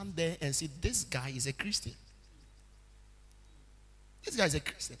should stand there and say, this guy is a Christian. This guy is a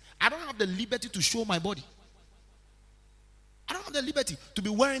Christian. I don't have the liberty to show my body. I don't have the liberty to be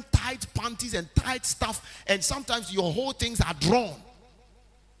wearing tight panties and tight stuff, and sometimes your whole things are drawn.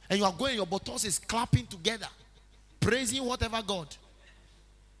 And you are going, your buttocks is clapping together, praising whatever God.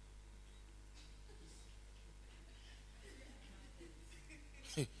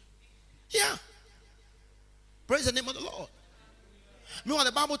 Yeah. Praise the name of the Lord. Meanwhile,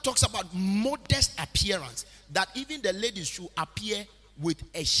 the Bible talks about modest appearance, that even the ladies should appear with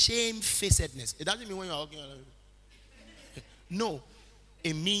a shamefacedness. It doesn't mean when you are walking. No,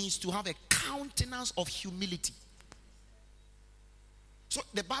 it means to have a countenance of humility. So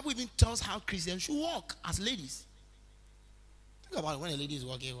the Bible even tells how Christians should walk as ladies. Think about it. When a lady is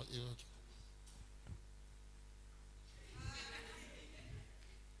walking, you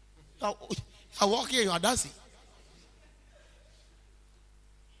are walking, you are dancing.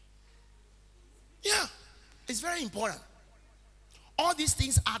 Yeah, it's very important. All these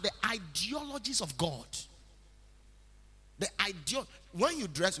things are the ideologies of God. When you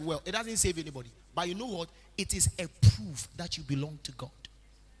dress well, it doesn't save anybody. But you know what? It is a proof that you belong to God.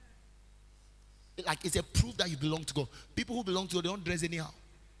 Like, it's a proof that you belong to God. People who belong to God, they don't dress anyhow.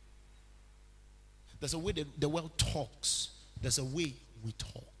 There's a way the world talks. There's a way we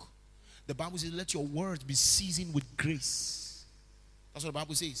talk. The Bible says, let your words be seasoned with grace. That's what the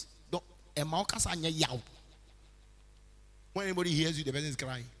Bible says. When anybody hears you, the person is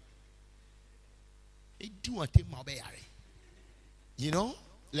crying. You know,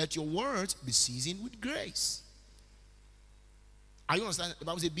 let your words be seasoned with grace. Are you understand? The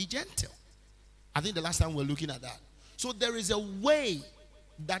Bible says, be gentle. I think the last time we were looking at that. So there is a way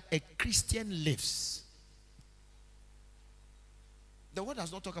that a Christian lives. The word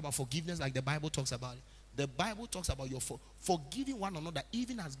does not talk about forgiveness like the Bible talks about it. The Bible talks about your forgiving one another,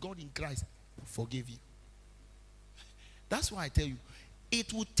 even as God in Christ forgave you. That's why I tell you,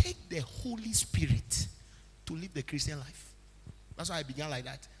 it will take the Holy Spirit to live the Christian life. That's why I began like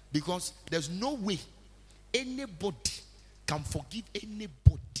that. Because there's no way anybody can forgive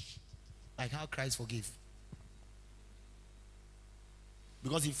anybody like how Christ forgave.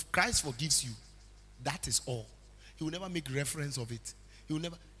 Because if Christ forgives you, that is all. He will never make reference of it. He will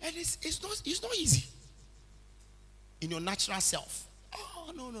never. And it's not easy. In your natural self.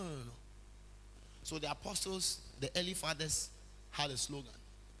 Oh, no. So the apostles, the early fathers had a slogan.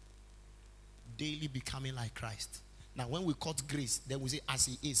 Daily becoming like Christ. Now when we quote grace, then we say, as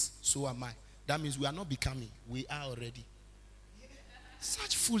he is, so am I. That means we are not becoming. We are already.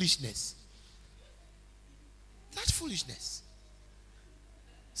 Such foolishness. Such foolishness.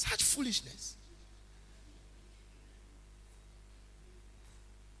 Such foolishness.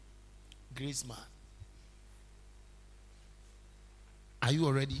 Grace man. Are you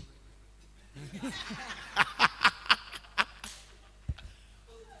already?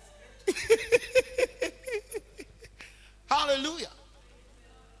 Hallelujah.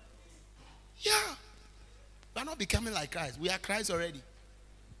 Yeah. We are not becoming like Christ. We are Christ already.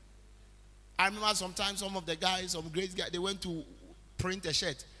 I remember sometimes some of the guys, some great guys, they went to print a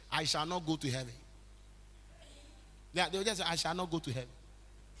shirt. I shall not go to heaven. Yeah, they would just say, I shall not go to heaven.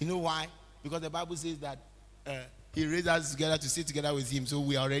 You know why? Because the Bible says that he raised us together to sit together with him, so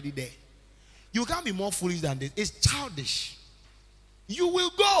we are already there. You can't be more foolish than this. It's childish. You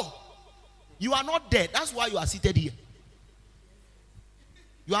will go. You are not dead. That's why you are seated here.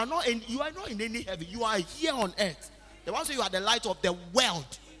 You are not in any heaven. You are here on earth. The one says you are the light of the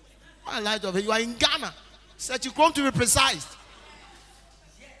world. You are the light of it. You are in Ghana. Said you come to be precise.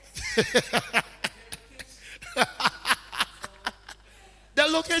 The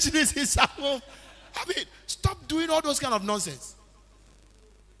location is in Salome. I mean, stop doing all those kind of nonsense.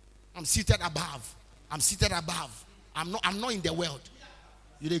 I'm seated above. I'm seated above. I'm not in the world.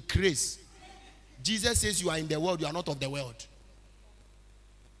 You the craze. Jesus says you are in the world, you are not of the world.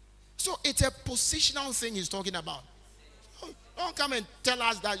 So it's a positional thing he's talking about. Don't come and tell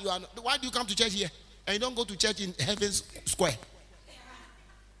us that you are. Why do you come to church here and you don't go to church in Heaven's Square?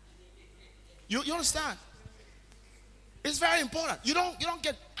 You understand? It's very important. You don't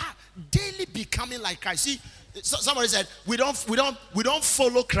get daily becoming like Christ. See, somebody said we don't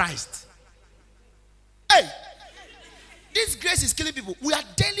follow Christ. Hey, this grace is killing people. We are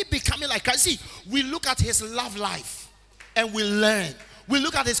daily becoming like Christ. See, we look at his love life and we learn. We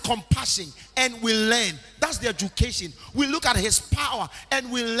look at his compassion and we learn. That's the education. We look at his power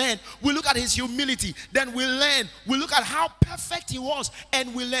and we learn. We look at his humility, then we learn. We look at how perfect he was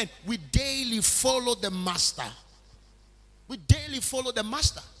and we learn. We daily follow the master. We daily follow the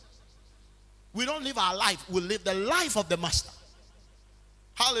master. We don't live our life. We live the life of the master.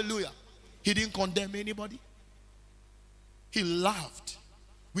 Hallelujah. He didn't condemn anybody. He loved.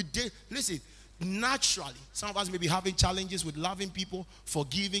 We did. Listen, naturally, some of us may be having challenges with loving people,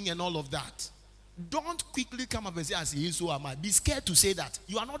 forgiving and all of that. Don't quickly come up and say, as he is, so am I. Be scared to say that.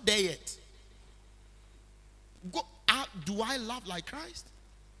 You are not there yet. Go, do I love like Christ?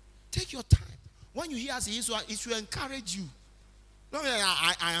 Take your time. When you hear as he is, so it should encourage you. No, you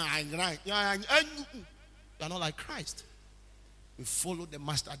are not like Christ. We follow the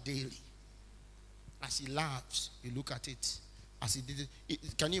master daily. As he loves, you look at it. As he did it.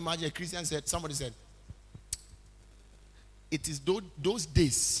 Can you imagine a Christian said, somebody said, it is those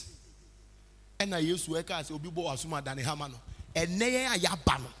days. And I used to work as Obibo Asuma Dani Hamano. And Nea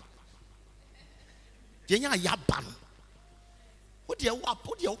Yabano. Jenya Yabano. What do you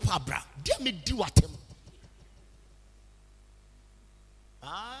wabra? Dear me do what him.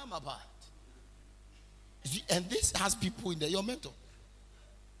 My bad. And this has people in your mentor.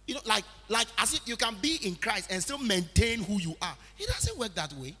 You know, like as if you can be in Christ and still maintain who you are. It doesn't work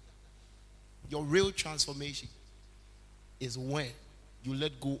that way. Your real transformation is when you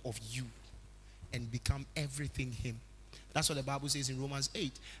let go of you and become everything him. That's what the Bible says in Romans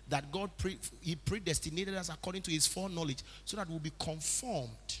 8. That God he predestinated us according to his foreknowledge so that we'll be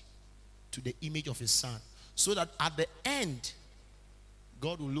conformed to the image of his son. So that at the end,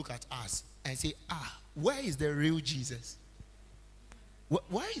 God will look at us and say, where is the real Jesus?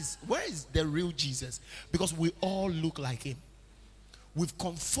 Where is the real Jesus? Because we all look like him. We've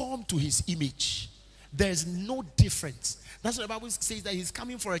conformed to his image. There's no difference. That's what the Bible says, that he's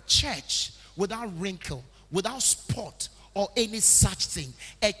coming for a church without wrinkle, without spot, or any such thing.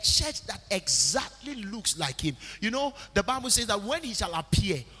 A church that exactly looks like him. You know, the Bible says that when he shall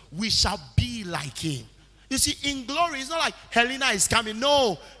appear, we shall be like him. You see, in glory, it's not like Helena is coming.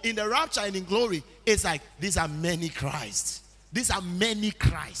 No, in the rapture and in glory, it's like these are many Christs. These are many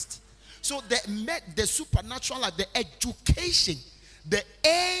Christ. So the supernatural, like the education, the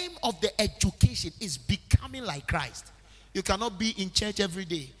aim of the education is becoming like Christ. You cannot be in church every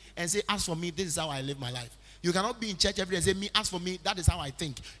day and say, as for me, this is how I live my life. You cannot be in church every day and say, me, as for me, that is how I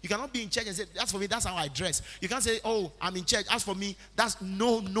think. You cannot be in church and say, as for me, that's how I dress. You can't say, oh, I'm in church, as for me, that's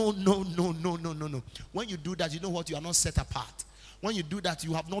no. When you do that, you know what? You are not set apart. When you do that,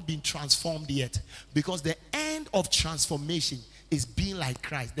 you have not been transformed yet. Because the end of transformation is being like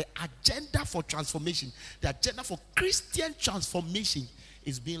Christ. The agenda for transformation, the agenda for Christian transformation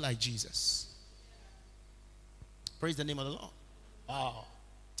is being like Jesus. Praise the name of the Lord. Wow.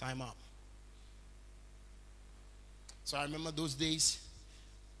 Time up. So I remember those days,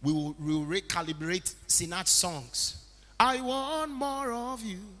 we will recalibrate Sinach songs. I want more of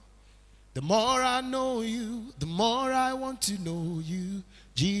you. The more I know you, the more I want to know you,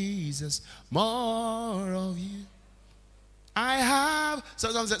 Jesus. More of you. I have,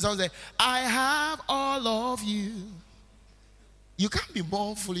 someone say, I have all of you. You can't be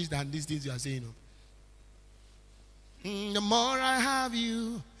more foolish than these things you are saying. The more I have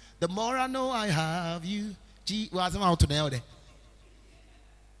you, the more I know I have you.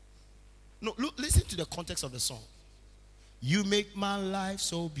 No, look, listen to the context of the song. You make my life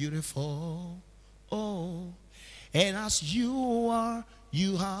so beautiful. Oh, and as you are,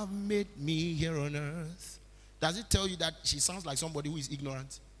 you have made me here on earth. Does it tell you that she sounds like somebody who is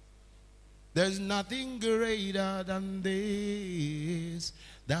ignorant? There's nothing greater than this.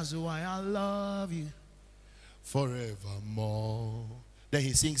 That's why I love you forevermore. Then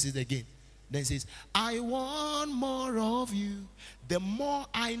he sings it again. Then he says, I want more of you. The more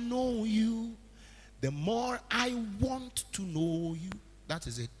I know you, the more I want to know you. That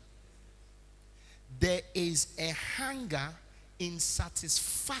is it. There is a hunger in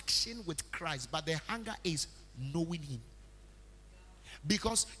satisfaction with Christ, but the hunger is knowing him.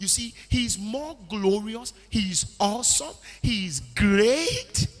 Because you see, he is more glorious, he is awesome, he is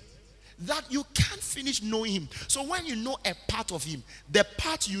great that you can't finish knowing him. So when you know a part of him, the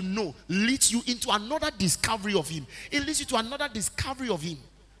part you know leads you into another discovery of him. It leads you to another discovery of him.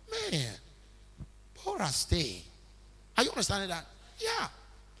 Man, poor stay. Are you understanding that? Yeah.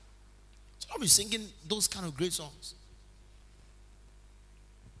 So I'll be singing those kind of great songs.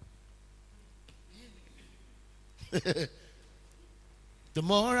 The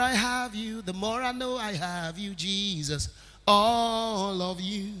more I have you, the more I know I have you, Jesus. All of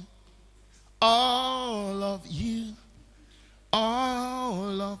you, all of you,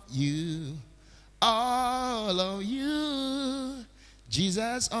 all of you, all of you,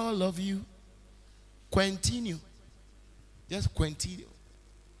 Jesus, all of you. Continue. Just continue.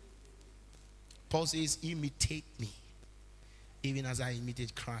 Paul says, imitate me, even as I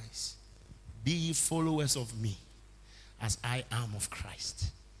imitate Christ. Be ye followers of me, as I am of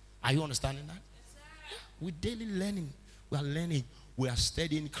Christ. Are you understanding that? Yes, we're daily learning. We are learning. We are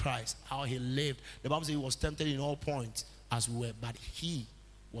studying Christ, how he lived. The Bible says he was tempted in all points as we were, but he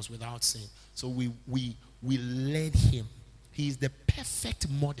was without sin. So we led him. He is the perfect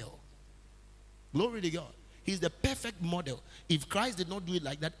model. Glory to God. He's the perfect model. If Christ did not do it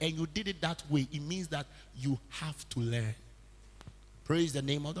like that and you did it that way, it means that you have to learn. Praise the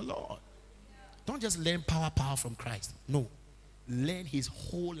name of the Lord. Don't just learn power from Christ. No. Learn his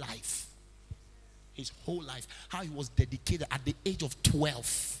whole life. His whole life. How he was dedicated at the age of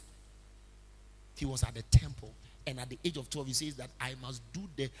 12. He was at the temple. And at the age of 12, he says that I must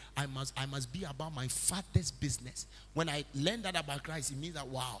be about my father's business. When I learned that about Christ, it means that,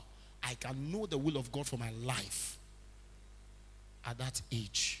 wow, I can know the will of God for my life at that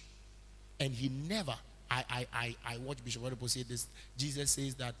age. And he never, I watched Bishop Oedipo say this. Jesus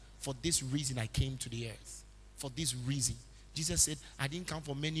says that for this reason I came to the earth. For this reason. Jesus said, I didn't come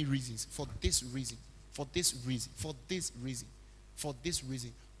for many reasons. For this reason. For this reason. For this reason. For this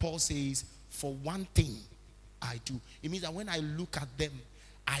reason. Paul says, for one thing I do. It means that when I look at them,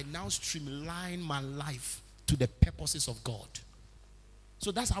 I now streamline my life to the purposes of God.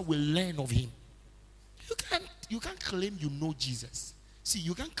 So that's how we learn of him. You can't claim you know Jesus. See,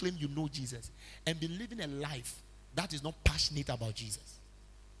 you can't claim you know Jesus and be living a life that is not passionate about Jesus.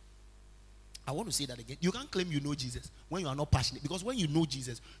 I want to say that again. You can't claim you know Jesus when you are not passionate. Because when you know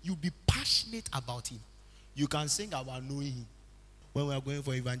Jesus, you'll be passionate about him. You can sing about knowing him. When we are going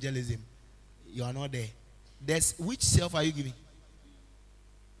for evangelism, you are not there. Which self are you giving?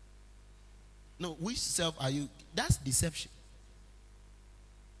 No, which self are you? That's deception.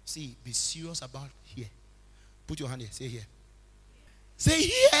 See, be serious about here. Put your hand here. Say here. Say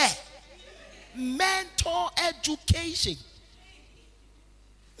here. Mental education.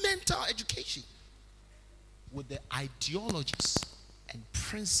 Mental education. With the ideologies and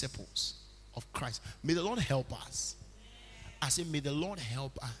principles of Christ. May the Lord help us. I say, may the Lord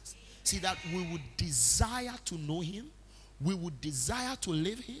help us. See, that we would desire to know him. We would desire to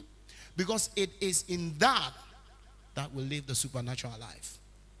live him. Because it is in that we live the supernatural life.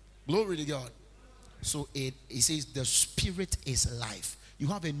 Glory to God. So it says the spirit is life. You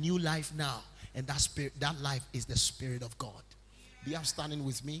have a new life now. And that spirit, that life is the Spirit of God. Be upstanding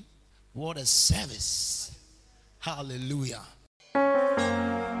with me. What a service. Hallelujah.